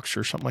 $20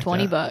 or something like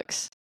 $20.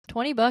 that.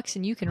 $20,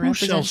 and you can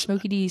represent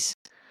Smokey D's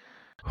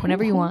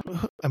whenever you want.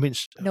 I mean,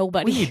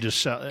 nobody. We need to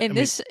sell in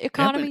this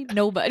economy.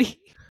 Nobody.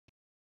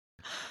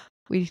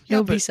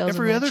 Nobody sells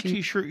every other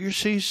t-shirt you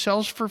see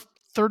sells for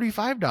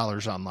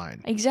 $35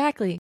 online.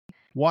 Exactly.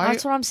 Why?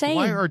 That's what I'm saying.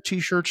 Why are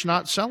t-shirts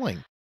not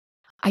selling?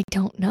 I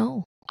don't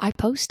know. I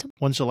post them.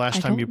 When's the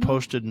last time you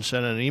posted and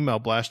sent an email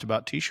blast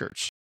about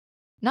t-shirts?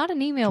 Not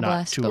an email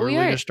blast. Not too early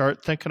to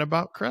start thinking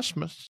about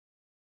Christmas.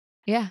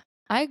 Yeah,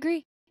 I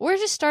agree. We're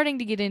just starting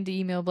to get into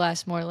email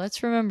blasts more.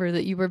 Let's remember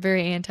that you were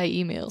very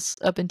anti-emails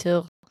up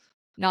until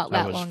not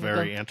that long ago. I was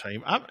very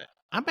anti-email.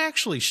 I'm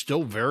actually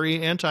still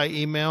very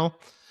anti-email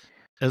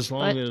as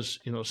long But as,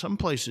 some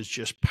places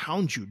just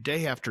pound you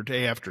day after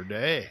day after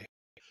day.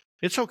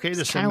 It's okay it's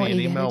to kind send of me what an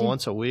you gotta email do.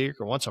 once a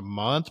week or once a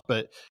month,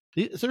 but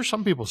there's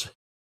some people.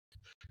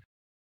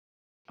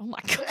 Oh my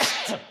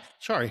god.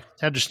 Sorry,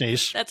 had to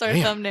sneeze. That's our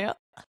Damn, thumbnail.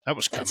 that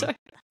was That's coming.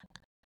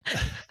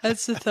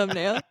 that's the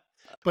thumbnail.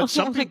 But Oh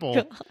some my god.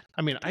 people,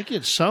 I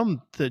get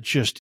some that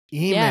just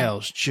Yeah.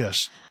 emails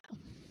just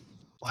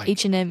like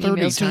H&M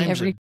 30 emails me times a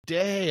every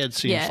day, it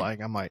seems yeah.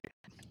 like. I'm like,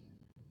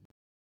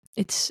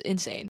 It's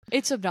insane.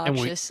 It's and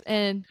obnoxious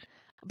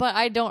but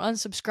I don't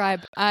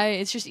unsubscribe.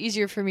 It's just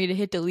easier for me to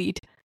hit delete,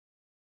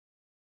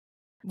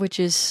 which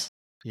is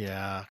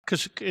yeah,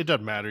 because it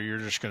doesn't matter. You're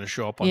just going to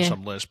show up on yeah.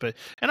 some list.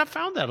 And I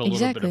found that a little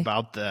bit Exactly.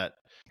 about that.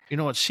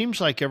 It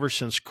seems like ever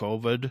since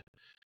COVID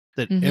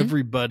that Mhm.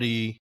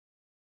 everybody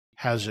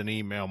has an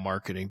email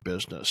marketing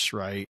business,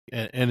 right?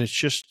 And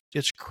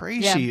it's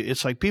crazy. Yeah.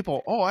 It's like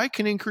people, I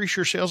can increase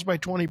your sales by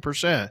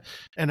 20%.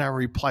 And I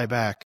reply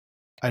back,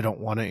 I don't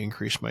want to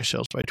increase my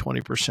sales by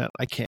 20%.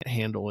 I can't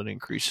handle an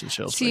increase in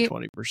sales by See,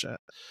 20%,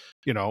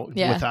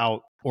 yeah.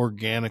 without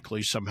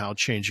organically somehow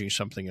changing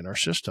something in our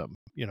system,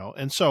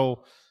 And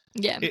so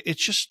Yeah.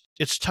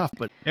 it's tough,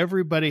 but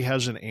everybody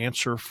has an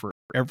answer for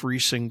every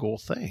single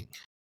thing.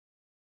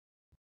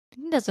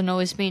 It doesn't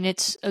always mean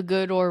it's a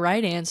good or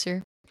right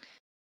answer.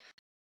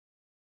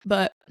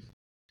 But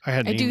I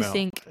had an I do email.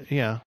 think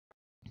Yeah.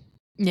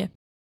 yeah.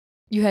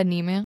 You had an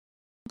email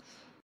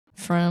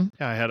from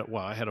Yeah,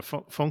 I had a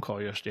phone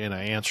call yesterday and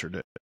I answered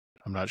it.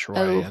 I'm not sure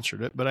why I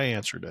answered it, but I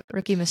answered it.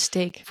 Rookie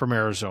mistake. From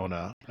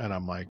Arizona. And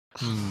I'm like,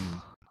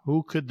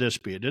 who could this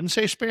be? It didn't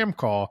say spam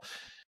call.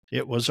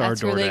 It was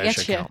That's our where they DoorDash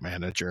get you. account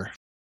manager.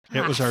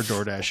 It was our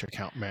DoorDash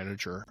account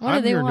manager. What do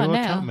I'm they your want new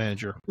now? account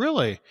manager.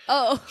 Really?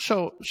 Oh.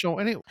 So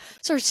anyway,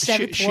 It's our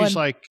seventh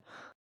one.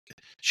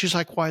 she's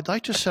like, well, I'd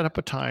like to set up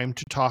a time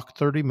to talk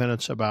 30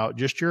 minutes about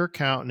just your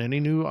account and any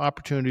new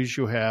opportunities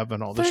you have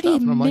and all this 30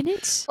 stuff. And I'm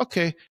minutes? like,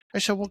 okay. I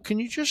said, well, can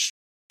you just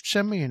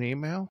send me an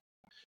email?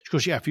 She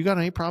goes, yeah, if you got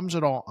any problems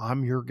at all,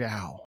 I'm your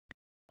gal.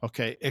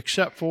 Okay,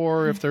 except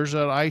for if there's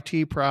an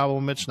IT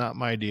problem, it's not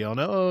my deal.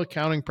 No,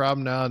 accounting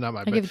problem, no, not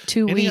my. I give it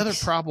 2 any weeks. other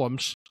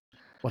problems,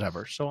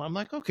 whatever. So I'm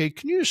like, okay,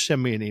 can you just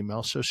send me an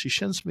email? So she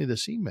sends me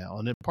this email,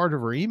 and then part of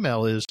her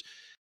email is,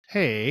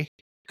 hey,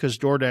 because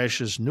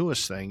DoorDash's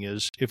newest thing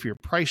is if your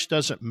price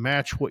doesn't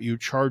match what you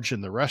charge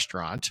in the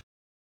restaurant,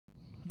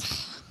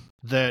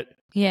 that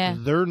Yeah.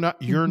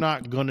 you're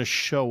not going to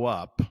show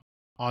up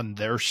on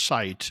their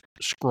site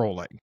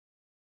scrolling,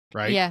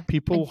 right? Yeah.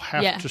 People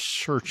have to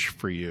search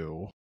for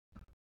you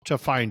to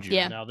find you.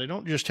 Yeah. Now, they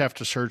don't just have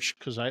to search,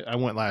 because I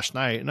went last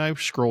night and I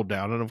scrolled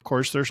down, and of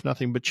course, there's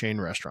nothing but chain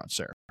restaurants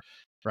there,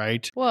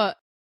 right? Well,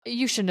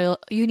 you should know.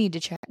 You need to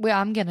check. Well,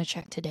 I'm going to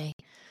check today.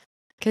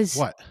 Because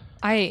What?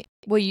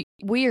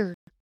 we're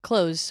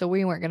closed, so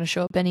we weren't going to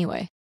show up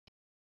anyway.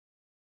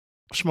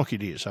 Smokey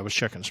D's. I was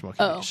checking Smokey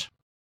D's.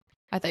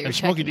 I thought you were And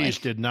checking. Smokey D's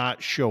did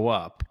not show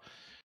up,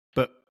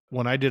 but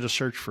when I did a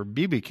search for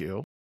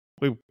BBQ,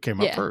 we came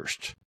up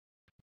first,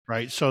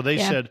 right? So they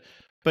said,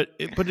 but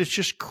it's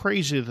just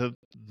crazy that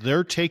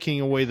they're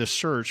taking away the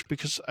search,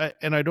 because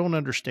I don't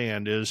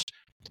understand is,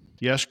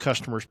 yes,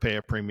 customers pay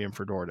a premium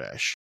for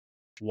DoorDash.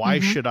 Why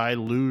should I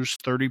lose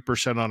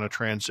 30% on a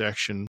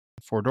transaction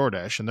for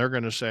DoorDash? And they're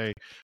going to say,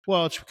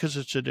 well, it's because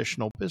it's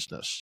additional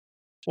business.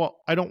 Well,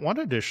 I don't want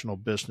additional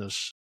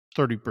business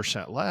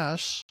 30%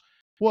 less.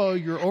 Well,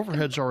 your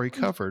overhead's already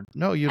covered.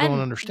 No, you don't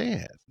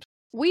understand.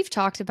 We've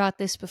talked about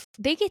this before.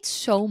 They get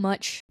so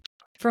much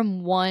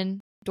from one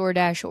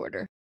DoorDash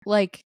order.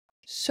 Like,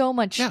 so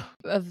much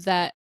of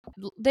that.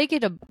 They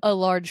get a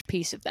large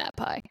piece of that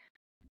pie.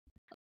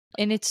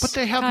 And it's But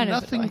they have kind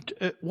nothing.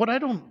 What I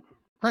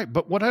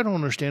don't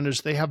understand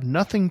is they have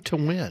nothing to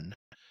win.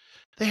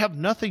 They have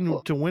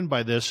nothing to win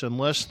by this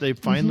unless they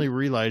finally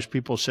realize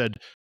people said,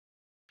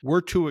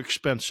 we're too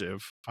expensive.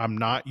 I'm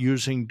not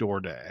using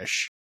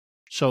DoorDash.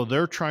 So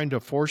they're trying to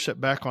force it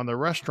back on the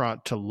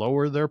restaurant to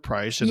lower their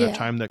price in a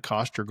time that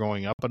costs are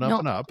going up and up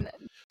and up.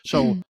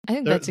 So I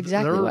think that's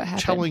exactly what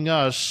happened.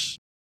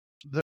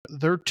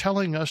 They're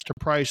telling us to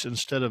price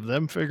instead of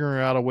them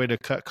figuring out a way to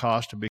cut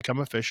costs and become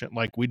efficient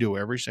like we do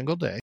every single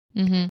day.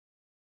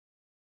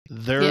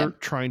 They're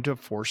trying to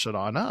force it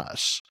on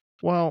us.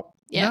 Well,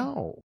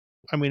 no.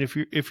 I mean,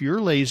 if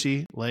you're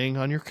lazy, laying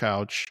on your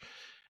couch,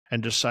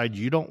 and decide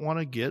you don't want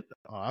to get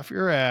off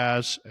your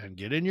ass and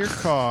get in your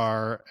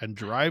car and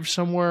drive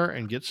somewhere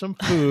and get some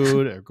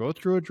food or go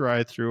through a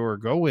drive-through or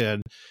go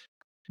in,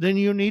 then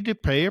you need to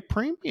pay a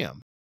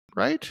premium,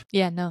 right?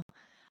 Yeah, no.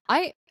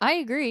 I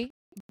agree.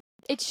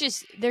 It's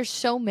just there's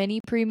so many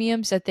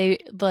premiums that they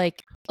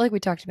like we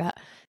talked about,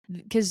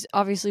 because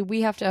obviously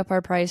we have to up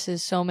our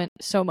prices so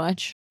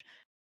much.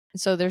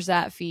 So there's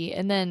that fee,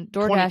 and then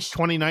DoorDash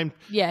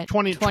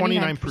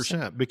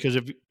 29%, because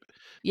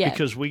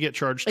we get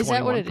charged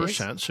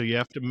 21%, so you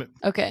have to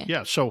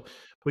so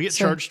we get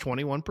charged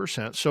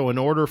 21%. So in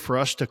order for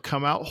us to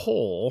come out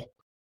whole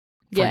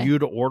for you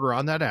to order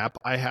on that app,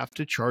 I have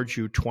to charge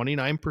you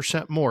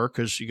 29% more,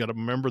 because you got to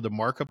remember the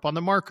markup on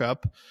the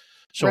markup.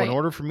 So in Right.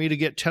 order for me to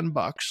get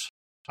 $10,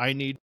 I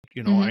need,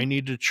 Mhm. I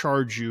need to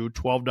charge you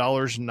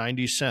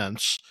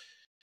 $12.90.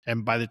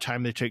 And by the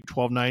time they take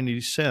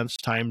 $12.90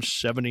 times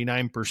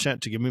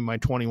 79% to give me my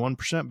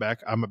 21%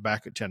 back, I'm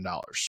back at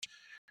 $10.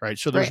 Right.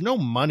 So there's Right. no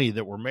money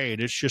that we're made.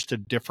 It's just a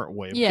different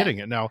way of Yeah. getting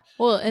it. Now,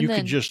 Well, and you could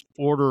then just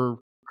order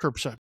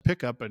curbside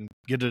pickup and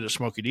get it at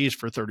Smokey D's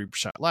for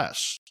 30%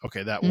 less.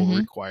 Okay, that will Mhm.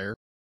 require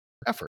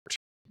effort,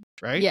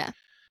 right? Yeah.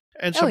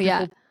 And Oh, some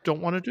yeah. people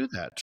don't want to do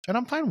that. And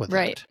I'm fine with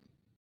Right. that.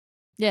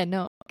 Yeah,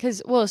 no.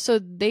 Cuz so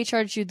they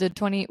charge you the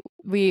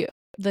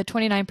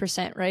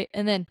 29%, right?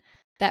 And then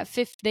that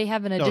they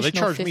have an No, they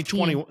additional charge me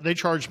 15 they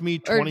charge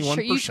me or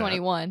 21%. you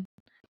 21.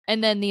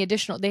 And then the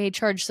additional they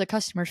charge the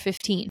customer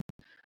 15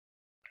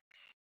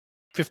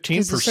 cuz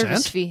the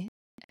service 15% fee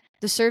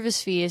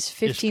is is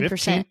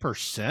 15%.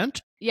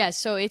 15%? Yeah,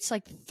 so it's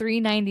like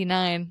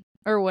 $3.99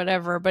 or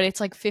whatever, but it's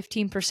like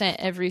 15%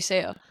 every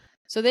sale.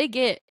 So they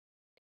get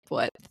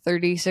what,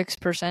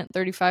 36%,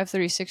 35,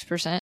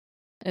 36%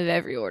 of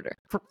every order.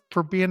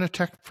 For being a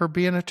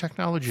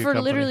technology For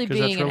company, literally because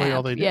that's being an really all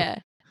app. they do. Yeah.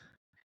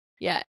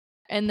 Yeah.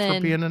 And For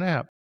then being an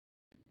app.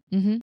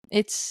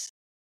 it's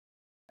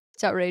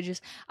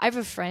outrageous. I have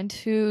a friend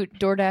who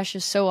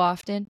DoorDashes so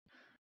often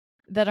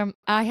that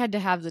I had to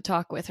have the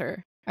talk with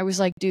her. I was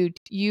like, dude,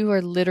 you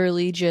are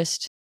literally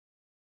just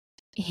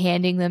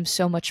handing them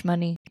so much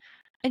money.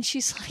 And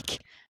she's like,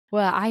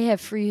 well, I have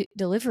free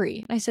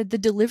delivery. And I said, the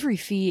delivery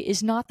fee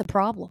is not the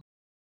problem.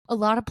 A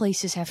lot of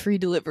places have free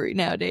delivery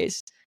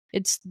nowadays.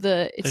 It's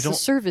the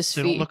service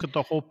They fee. don't look at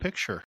the whole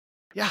picture.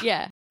 Yeah.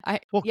 Yeah.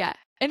 Well,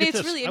 And get it's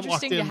this. really I walked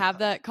interesting to in. have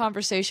that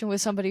conversation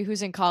with somebody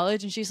who's in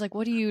college, and she's like,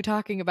 what are you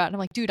talking about? And I'm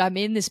like, dude, I'm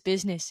in this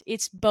business.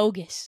 It's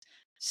bogus.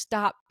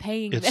 Stop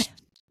paying them.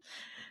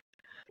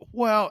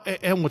 Well,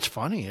 and what's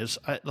funny is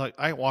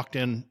I walked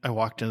into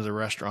the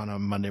restaurant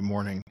on Monday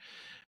morning,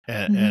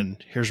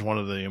 and here's one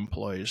of the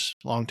employees,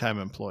 longtime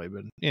employee,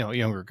 but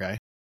younger guy.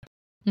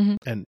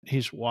 And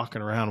he's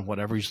walking around,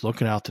 whatever, he's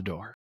looking out the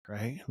door,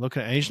 right?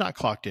 And he's not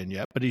clocked in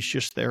yet, but he's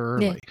just there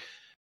early,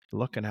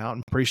 looking out.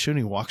 And pretty soon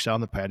he walks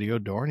down the patio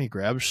door and he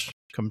comes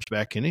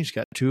back in. He's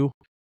got two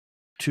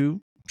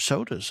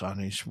sodas on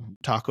his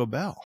Taco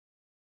Bell.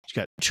 He's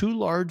got 2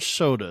 large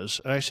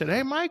sodas. And I said,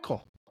 hey,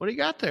 Michael, what do you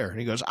got there? And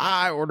he goes,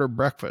 I ordered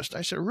breakfast.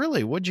 I said,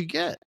 really? What'd you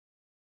get?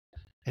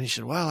 And he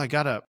said, well, I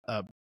got a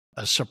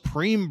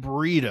Supreme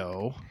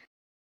Burrito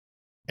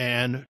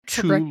and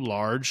 2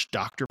 large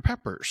Dr.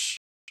 Peppers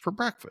for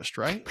breakfast,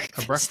 right?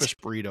 A breakfast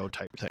burrito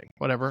type thing,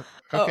 whatever.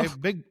 Okay,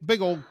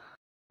 big old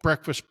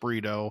breakfast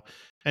burrito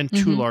and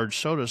 2 large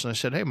sodas. And I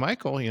said, hey,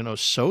 Michael,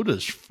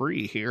 soda's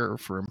free here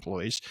for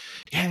employees.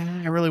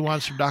 Yeah, I really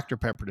want some Dr.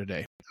 Pepper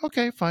today.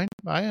 Okay, fine.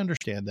 I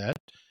understand that.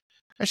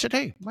 I said,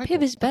 hey, Michael,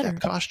 Pib is better.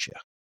 What'd that cost you?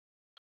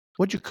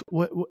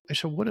 I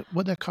said,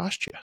 what'd that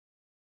cost you?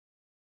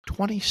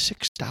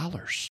 $26.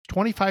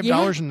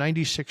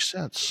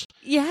 $25.96.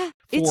 Yeah.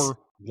 For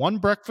 1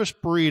 breakfast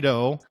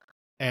burrito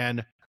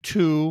and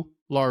 2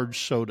 large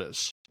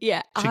sodas.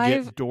 Yeah. To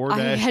get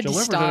DoorDash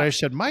delivered. And I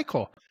said,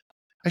 Michael,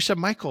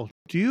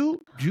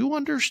 do you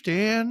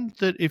understand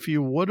that if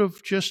you would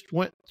have just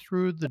went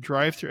through the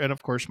drive-thru, and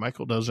of course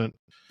Michael doesn't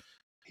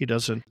they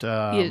don't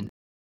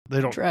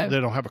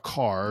have a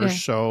car,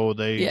 so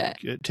they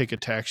take a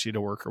taxi to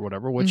work or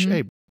whatever, which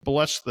hey,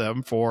 bless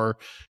them for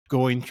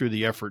going through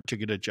the effort to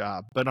get a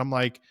job. But I'm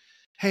like,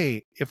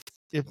 hey, if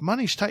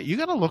money's tight, you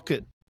got to look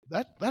at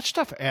that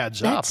stuff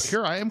adds up.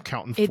 Here I am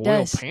counting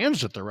foil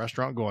pans at the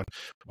restaurant going,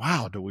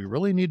 wow, do we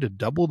really need to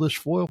double this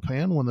foil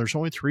pan when there's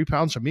only 3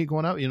 pounds of meat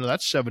going out?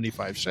 That's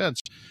 75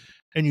 cents.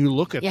 And you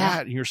look at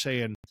that and you're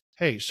saying,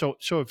 hey, so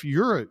if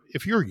you're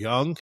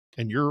young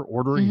and you're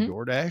ordering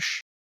DoorDash,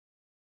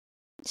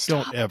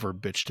 don't ever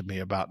bitch to me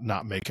about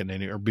not making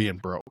any or being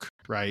broke,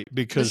 right?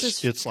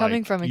 Because it's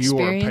coming like from you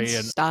are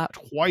experience. paying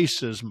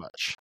twice as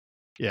much.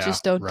 Yeah,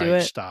 just don't do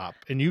it. Stop.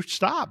 And you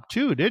stopped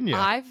too, didn't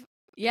you?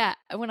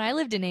 When I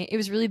lived in it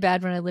was really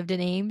bad when I lived in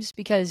Ames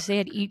because they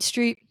had Eat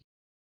Street,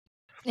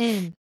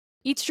 and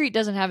Eat Street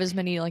doesn't have as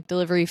many like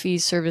delivery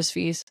fees, service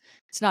fees.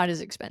 It's not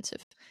as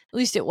expensive. At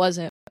least it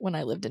wasn't when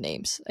I lived in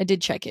Ames. I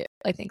did check it,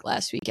 I think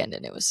last weekend,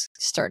 and it was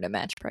starting to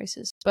match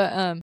prices. But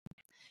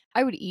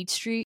I would Eat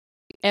Street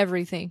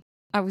everything.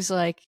 I was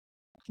like,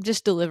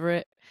 just deliver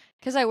it,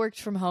 because I worked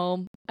from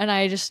home and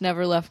I just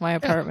never left my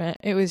apartment.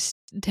 It was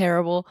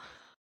terrible.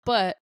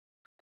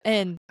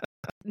 And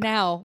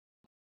now,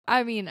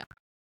 I mean,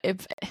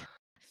 if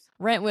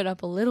rent went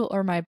up a little,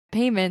 or my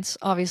payments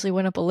obviously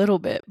went up a little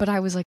bit, but I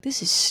was like,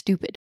 this is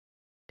stupid.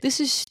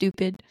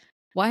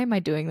 Why am I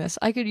doing this?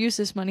 I could use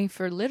this money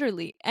for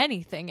literally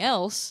anything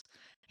else.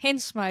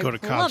 Hence my go to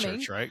plumbing.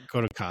 Concerts, right?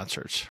 Go to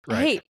concerts, right?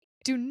 Hey,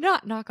 do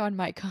not knock on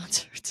my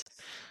concerts.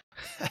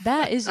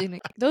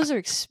 Those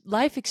are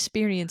life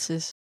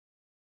experiences.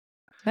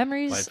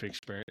 Memories. Life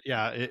experience.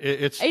 Yeah,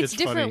 it's different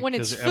funny when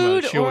it's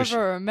Emma, food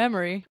over a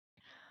memory.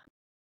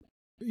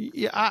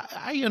 Yeah,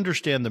 I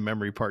understand the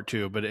memory part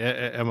too, but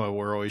Emma,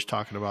 we're always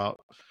talking about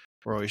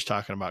we're always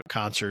talking about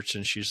concerts,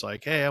 and she's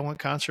like, "Hey, I want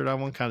concert. I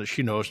want concert."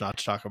 She knows not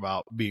to talk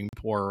about being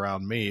poor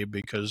around me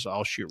because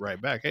I'll shoot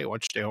right back. Hey, why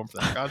don't you stay home for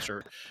that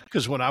concert?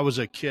 Because when I was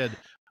a kid,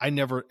 I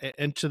never,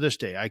 and to this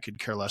day, I could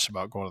care less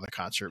about going to the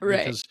concert Right.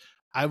 because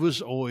I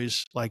was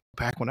always like,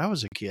 back when I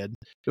was a kid,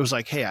 it was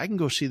like, hey, I can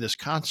go see this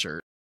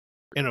concert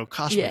and it'll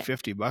cost me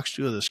 $50 to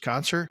go to this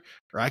concert,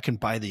 or I can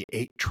buy the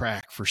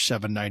 8-track for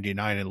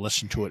 $7.99 and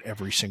listen to it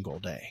every single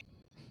day.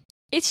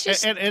 It's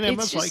just and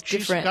Emma's it's like, just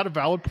different. she's got a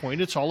valid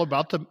point. It's all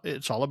about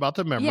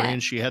the memory,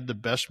 and she had the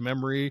best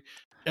memory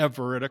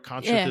ever at a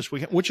concert this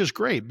weekend, which is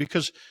great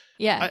because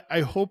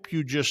I hope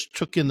you just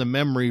took in the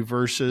memory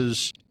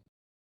versus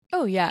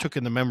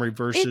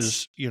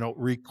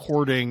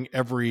recording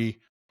every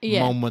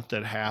moment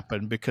that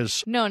happened,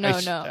 because no.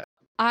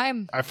 I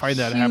find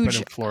that happen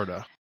in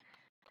Florida.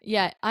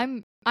 Yeah,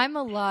 I'm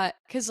a lot,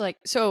 because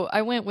so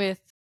I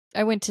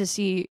went to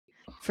see,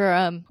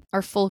 for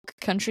our folk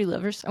country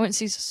lovers, I went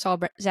to saw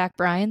Zach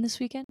Bryan this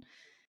weekend.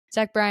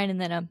 Zach Bryan and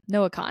then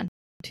Noah Kahan,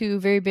 2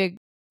 very big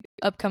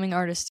upcoming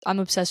artists. I'm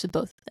obsessed with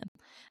both of them.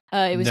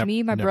 It was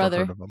me, my brother.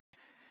 Heard of them.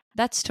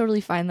 That's totally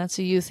fine. That's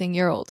a you thing.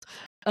 You're old.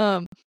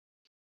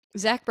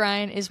 Zach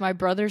Bryan is my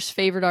brother's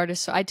favorite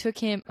artist, so I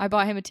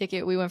bought him a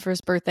ticket. We went for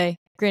his birthday.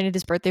 Granted,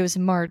 his birthday was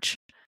in March,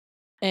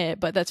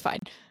 but that's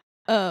fine.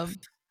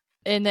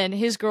 And then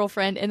his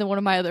girlfriend and then one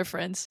of my other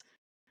friends,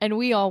 and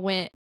we all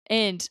went.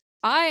 And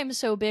I am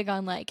so big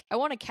on I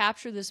want to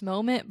capture this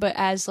moment, but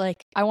as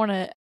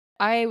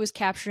I was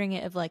capturing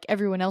it of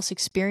everyone else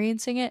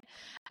experiencing it.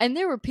 And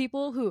there were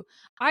people who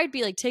I'd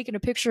be taking a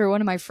picture of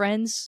one of my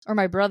friends or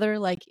my brother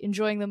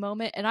enjoying the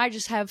moment, and I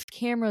just have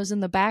cameras in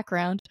the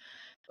background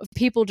of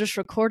people just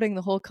recording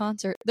the whole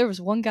concert. There was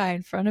one guy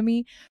in front of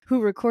me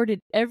who recorded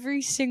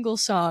every single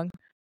song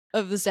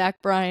of the Zach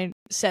Bryan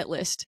set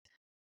list.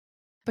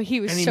 But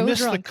he was so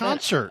missed drunk. The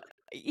concert.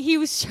 He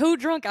was so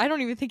drunk, I don't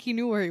even think he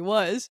knew where he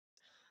was.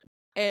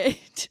 And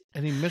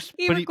he missed.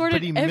 He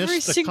recorded every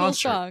missed the single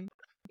concert. song.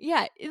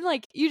 Yeah,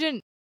 you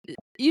don't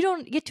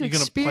get to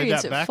experience play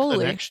that it back fully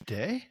the next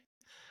day.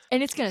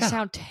 And it's gonna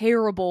sound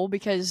terrible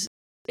because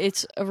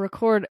it's a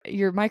record.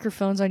 Your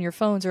microphones on your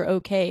phones are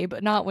okay,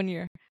 but not when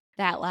you're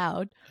that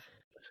loud.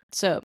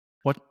 So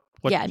what?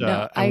 Yeah,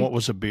 no. What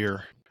was a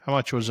beer? How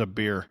much was a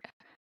beer?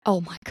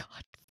 Oh my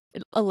god,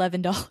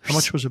 $11. How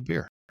much was a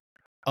beer?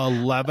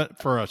 11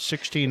 for a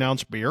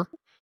 16-ounce beer? Or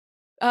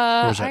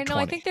was that I know.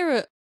 20?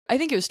 I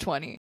think it was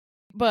 20,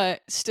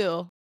 but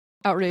still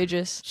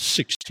outrageous.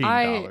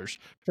 $16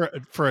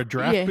 for a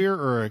draft beer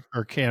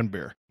or canned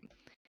beer?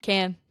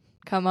 Can.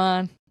 Come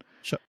on.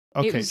 So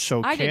okay,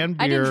 so canned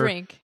beer. I didn't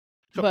drink,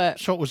 but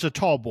so it was a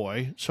tall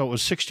boy. So it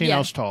was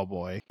 16-ounce tall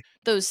boy.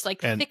 Those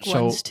thick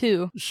ones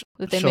too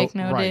that they make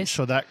nowadays. Right.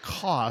 So that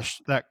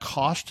cost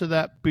of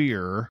that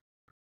beer.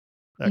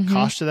 That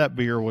cost of that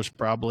beer was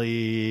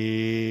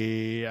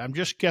probably, I'm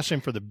just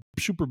guessing for the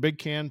super big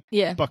can,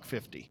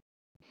 $1.50.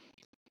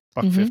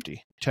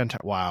 $1.50. 10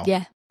 times. Wow.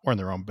 Yeah. We're in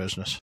their own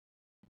business.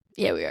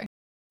 Yeah, we are.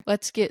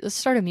 Let's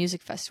start a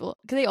music festival.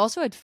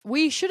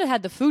 We should have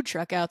had the food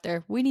truck out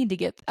there. We need to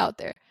get out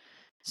there.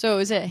 So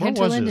is it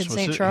Hinterland and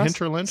St. Charles?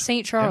 Hinterland?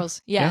 St.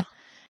 Charles. Yeah.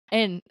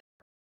 And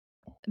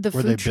the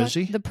food truck. Were they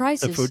busy? The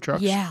prices. The food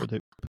trucks? Yeah.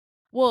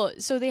 Well,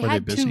 so they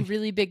had 2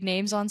 really big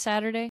names on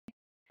Saturday.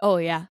 Oh,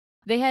 yeah.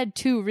 They had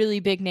 2 really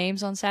big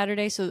names on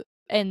Saturday,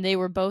 and they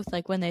were both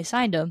when they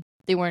signed them,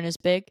 they weren't as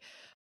big,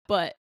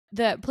 but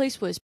that place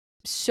was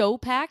so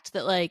packed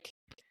that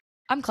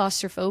I'm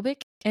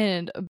claustrophobic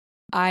and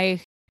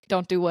I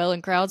don't do well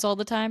in crowds all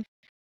the time.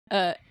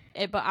 But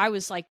I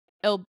was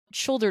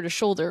shoulder to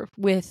shoulder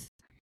with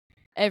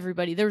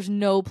everybody. There was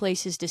no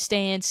places to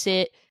stand,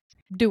 sit,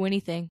 do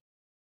anything,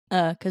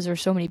 because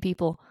there's so many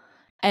people,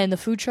 and the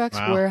food trucks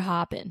were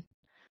hopping.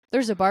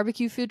 There's a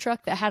barbecue food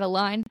truck that had a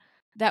line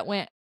that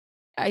went,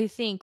 I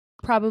think,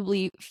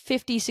 probably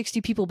 50,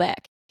 60 people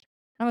back.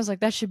 I was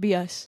like, that should be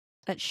us.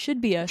 That should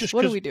be us.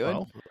 What are we doing?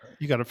 Well,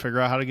 you got to figure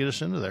out how to get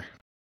us into there.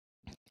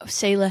 Oh,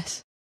 say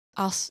less.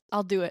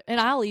 I'll do it, and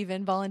I'll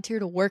even volunteer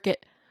to work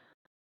it.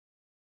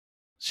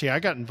 See, I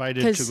got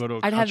invited to go to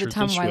a concert I'd have the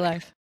time of my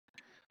life.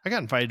 I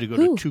got invited to go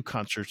to 2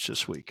 concerts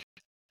this week.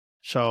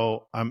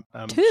 So I'm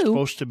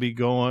supposed to be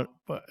going.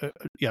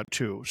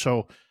 2.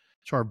 So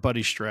our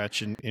buddy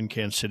Stretch in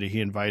Kansas City,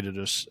 he invited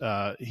us.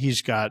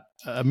 He's got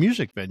a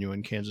music venue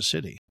in Kansas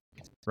City,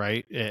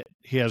 right?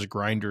 He has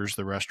Grinders,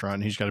 the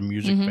restaurant. He's got a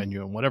music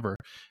venue and whatever.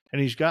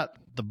 And he's got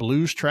the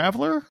Blues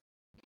Traveler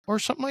or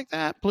something like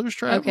that. Blues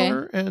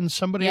Traveler and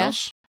somebody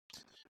else,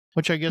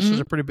 which I guess is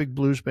a pretty big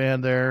blues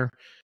band there.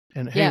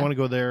 And hey, you want to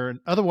go there.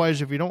 And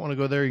otherwise, if you don't want to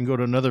go there, you can go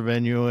to another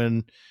venue.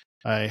 And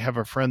I have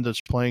a friend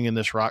that's playing in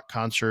this rock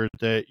concert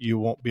that you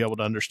won't be able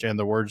to understand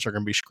the words. They're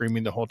going to be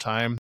screaming the whole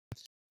time.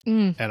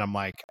 And I'm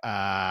like,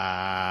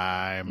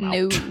 I'm out.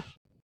 No.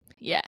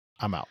 Yeah.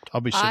 I'm out.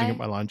 I'll be sitting at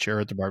my lawn chair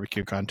at the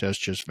barbecue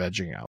contest just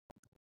vegging out.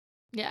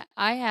 Yeah.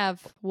 I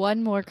have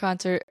one more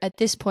concert at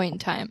this point in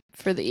time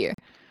for the year.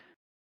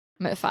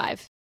 I'm at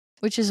 5,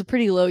 which is a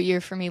pretty low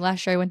year for me.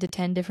 Last year I went to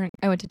 10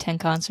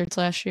 concerts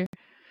last year.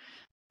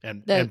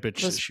 And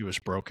bitch, she was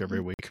broke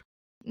every week.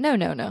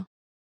 No.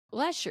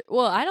 Last year,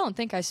 well, I don't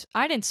think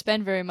I didn't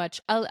spend very much.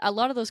 A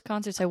lot of those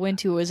concerts I went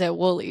to was at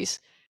Woolies,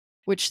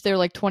 which they're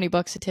like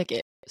 $20 a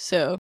ticket.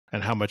 So,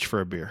 And how much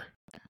for a beer?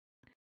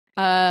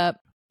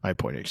 my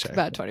point exactly.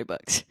 about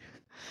 $20.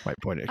 My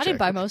point exactly. I didn't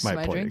buy most of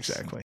my point drinks.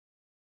 Exactly.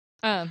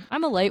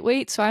 I'm a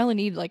lightweight, so I only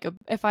need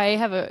if I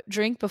have a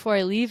drink before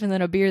I leave and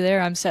then a beer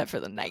there, I'm set for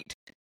the night.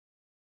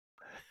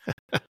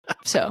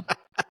 So,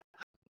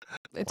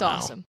 it's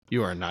awesome.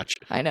 You are not.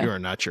 I know. You are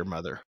not your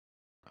mother.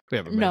 We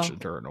haven't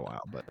mentioned her in a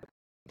while, but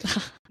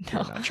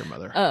you're not your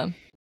mother.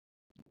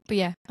 But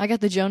yeah, I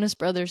got the Jonas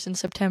Brothers in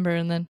September,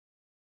 and then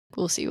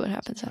we'll see what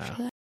happens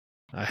after that.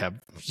 I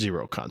have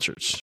 0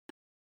 concerts.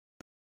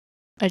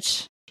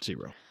 It's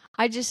 0.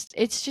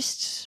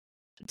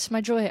 It's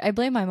my joy. I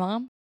blame my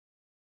mom.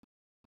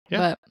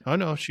 Yeah. Oh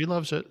no, she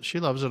loves it. She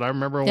loves it. I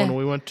remember when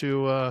we went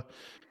to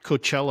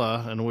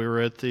Coachella and we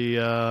were at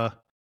the.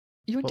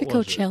 You went to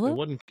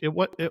Coachella? It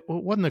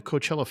wasn't the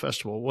Coachella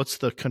Festival. What's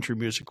the country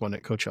music one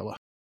at Coachella?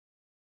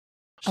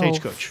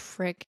 Stagecoach. Oh,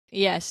 frick.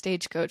 Yeah,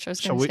 Stagecoach. I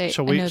was going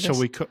to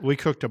say. We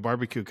cooked a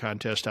barbecue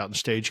contest out in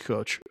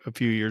Stagecoach a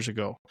few years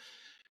ago,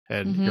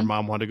 and your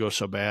mom wanted to go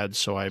so bad,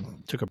 so I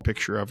took a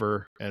picture of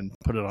her and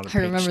put it on a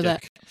paint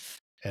stick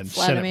and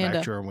sent it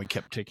back to her, and we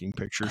kept taking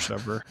pictures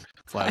of her.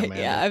 Flat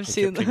Amanda. Yeah, I've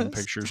seen those. Taking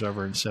pictures of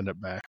her and send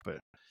it back, but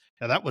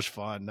yeah, that was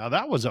fun. Now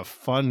that was a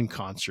fun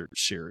concert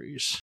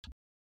series.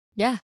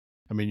 Yeah.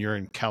 I mean, you're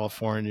in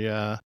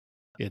California.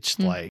 It's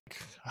like,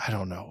 I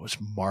don't know, it was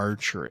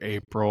March or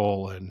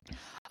April, and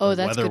the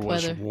weather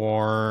was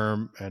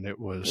warm, and it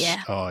was,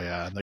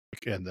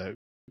 and the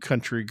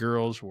country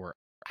girls were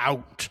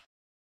out.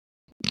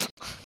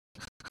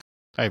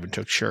 I even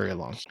took Sherry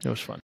along. It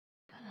was fun.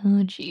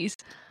 Oh, jeez.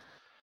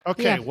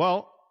 Okay,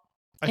 well,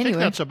 I think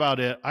that's about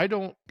it. I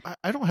don't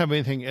have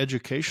anything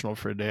educational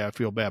for today. I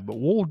feel bad, but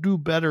we'll do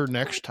better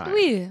next time.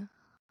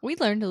 We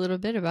learned a little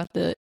bit about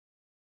the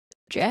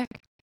Jack.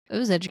 It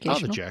was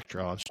educational. Oh, the Jack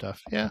Draw and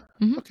stuff. Yeah.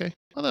 Mm-hmm. Okay.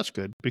 Well, that's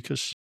good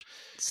because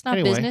it's not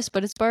business,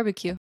 but it's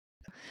barbecue.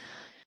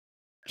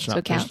 It's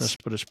not business,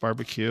 but it's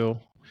barbecue.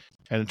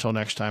 And until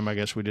next time, I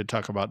guess we did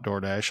talk about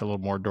DoorDash, a little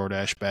more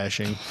DoorDash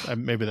bashing.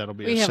 Maybe that'll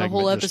be a segment. We have a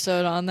whole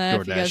episode on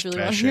that if you guys really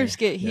want to hear us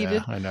get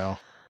heated. Yeah, I know.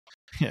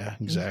 Yeah,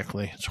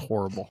 exactly. It's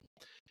horrible.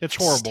 It's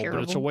horrible,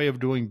 but it's a way of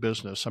doing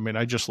business. I mean,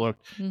 I just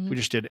looked. We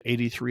just did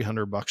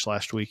 $8,300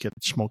 last week at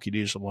Smokey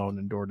D's alone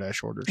in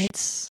DoorDash orders.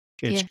 It's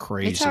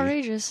crazy. It's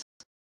outrageous.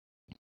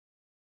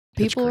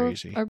 People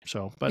it's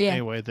crazy. But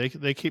anyway,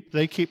 they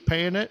keep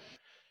paying it.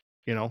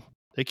 You know,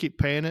 they keep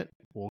paying it.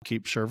 We'll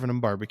keep serving them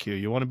barbecue.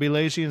 You want to be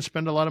lazy and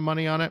spend a lot of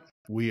money on it?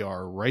 We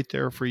are right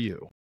there for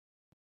you.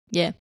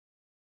 Yeah,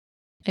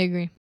 I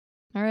agree.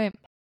 All right.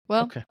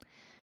 Well,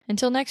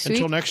 until next week.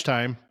 Until next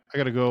time, I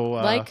gotta go.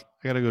 I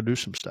gotta go do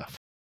some stuff.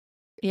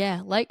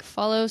 Yeah,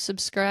 follow,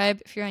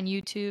 subscribe if you're on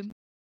YouTube.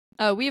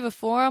 We have a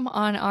forum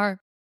on our.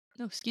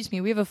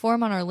 We have a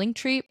forum on our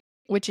Linktree,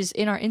 which is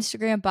in our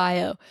Instagram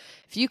bio.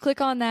 If you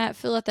click on that,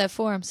 fill out that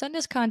form, send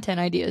us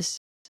content ideas.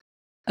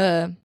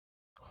 That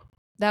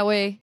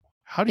way.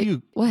 How do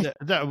you? What?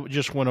 That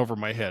just went over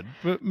my head.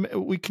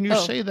 Can you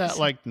say that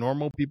like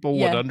normal people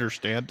would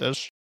understand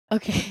this?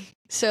 Okay,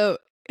 so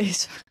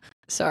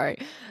sorry.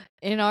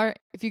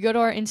 If you go to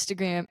our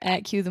Instagram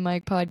at Cue the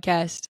Mic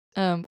Podcast,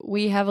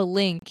 we have a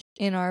link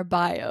in our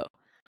bio.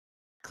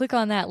 Click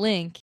on that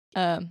link.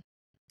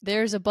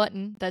 There's a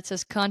button that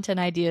says content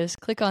ideas.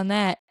 Click on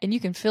that, and you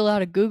can fill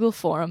out a Google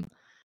form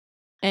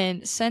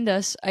and send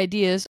us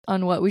ideas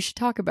on what we should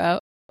talk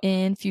about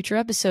in future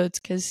episodes.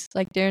 Because,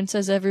 like Darren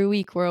says every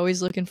week, we're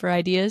always looking for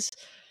ideas.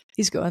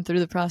 He's going through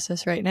the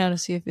process right now to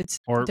see if it's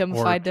done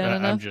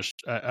enough.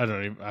 I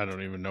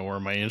don't even know where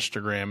my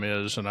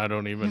Instagram is, and I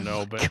don't even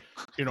know. But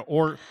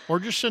or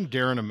just send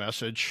Darren a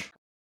message.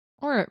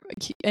 Or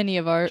any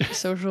of our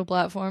social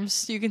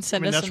platforms, you can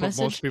send us a message. That's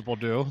what most people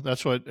do.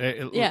 That's what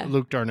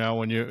Luke Darnell.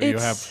 When you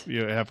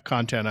have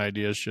content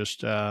ideas, just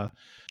send Darren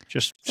a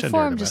message. The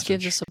forum just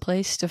gives us a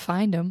place to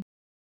find them.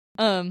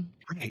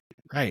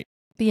 Right.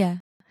 But yeah,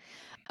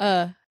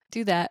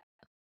 do that.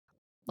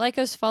 Like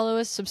us, follow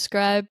us,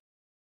 subscribe,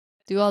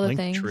 do all the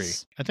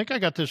things. I think I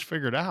got this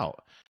figured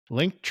out.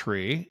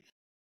 Linktree,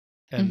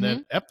 and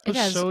then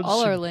episode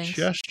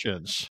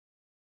suggestions.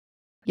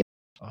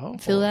 Oh,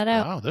 fill that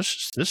out. Wow,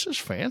 this is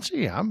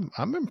fancy. I'm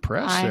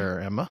impressed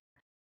there, Emma.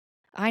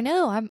 I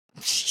know. I'm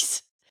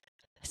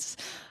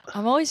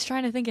always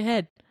trying to think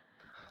ahead.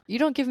 You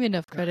don't give me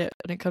enough credit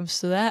when it comes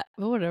to that,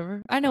 but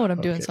whatever. I know what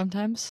I'm doing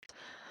sometimes.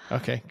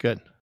 Okay,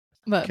 good.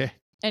 But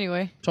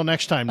anyway. Till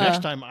next time.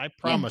 Next time, I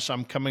promise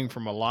I'm coming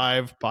from a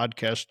live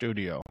podcast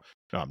studio.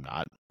 No, I'm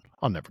not.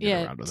 I'll never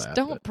get around to that.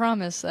 Don't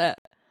promise that.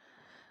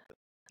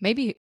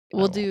 Maybe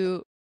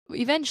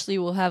eventually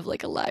we'll have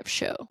like a live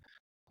show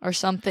or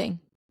something.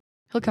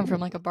 He'll come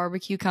from like a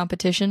barbecue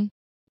competition.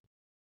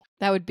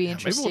 That would be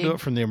interesting. Maybe we'll do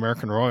it from the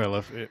American Royal.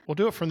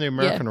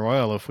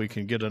 If we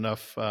can get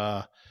enough,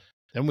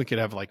 then we could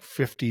have like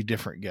 50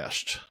 different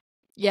guests.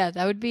 Yeah,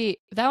 that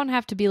wouldn't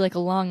have to be like a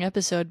long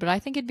episode, but I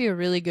think it'd be a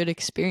really good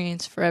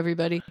experience for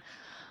everybody.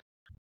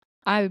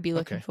 I would be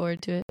looking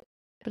forward to it.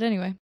 But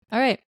anyway, all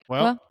right.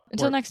 Well,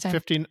 until we're next time.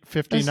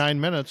 59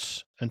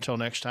 minutes until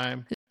next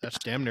time. That's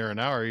damn near an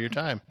hour of your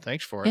time.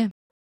 Thanks for it.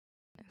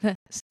 Yeah.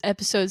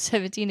 Episode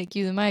 17 of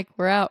Cue the Mic.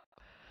 We're out.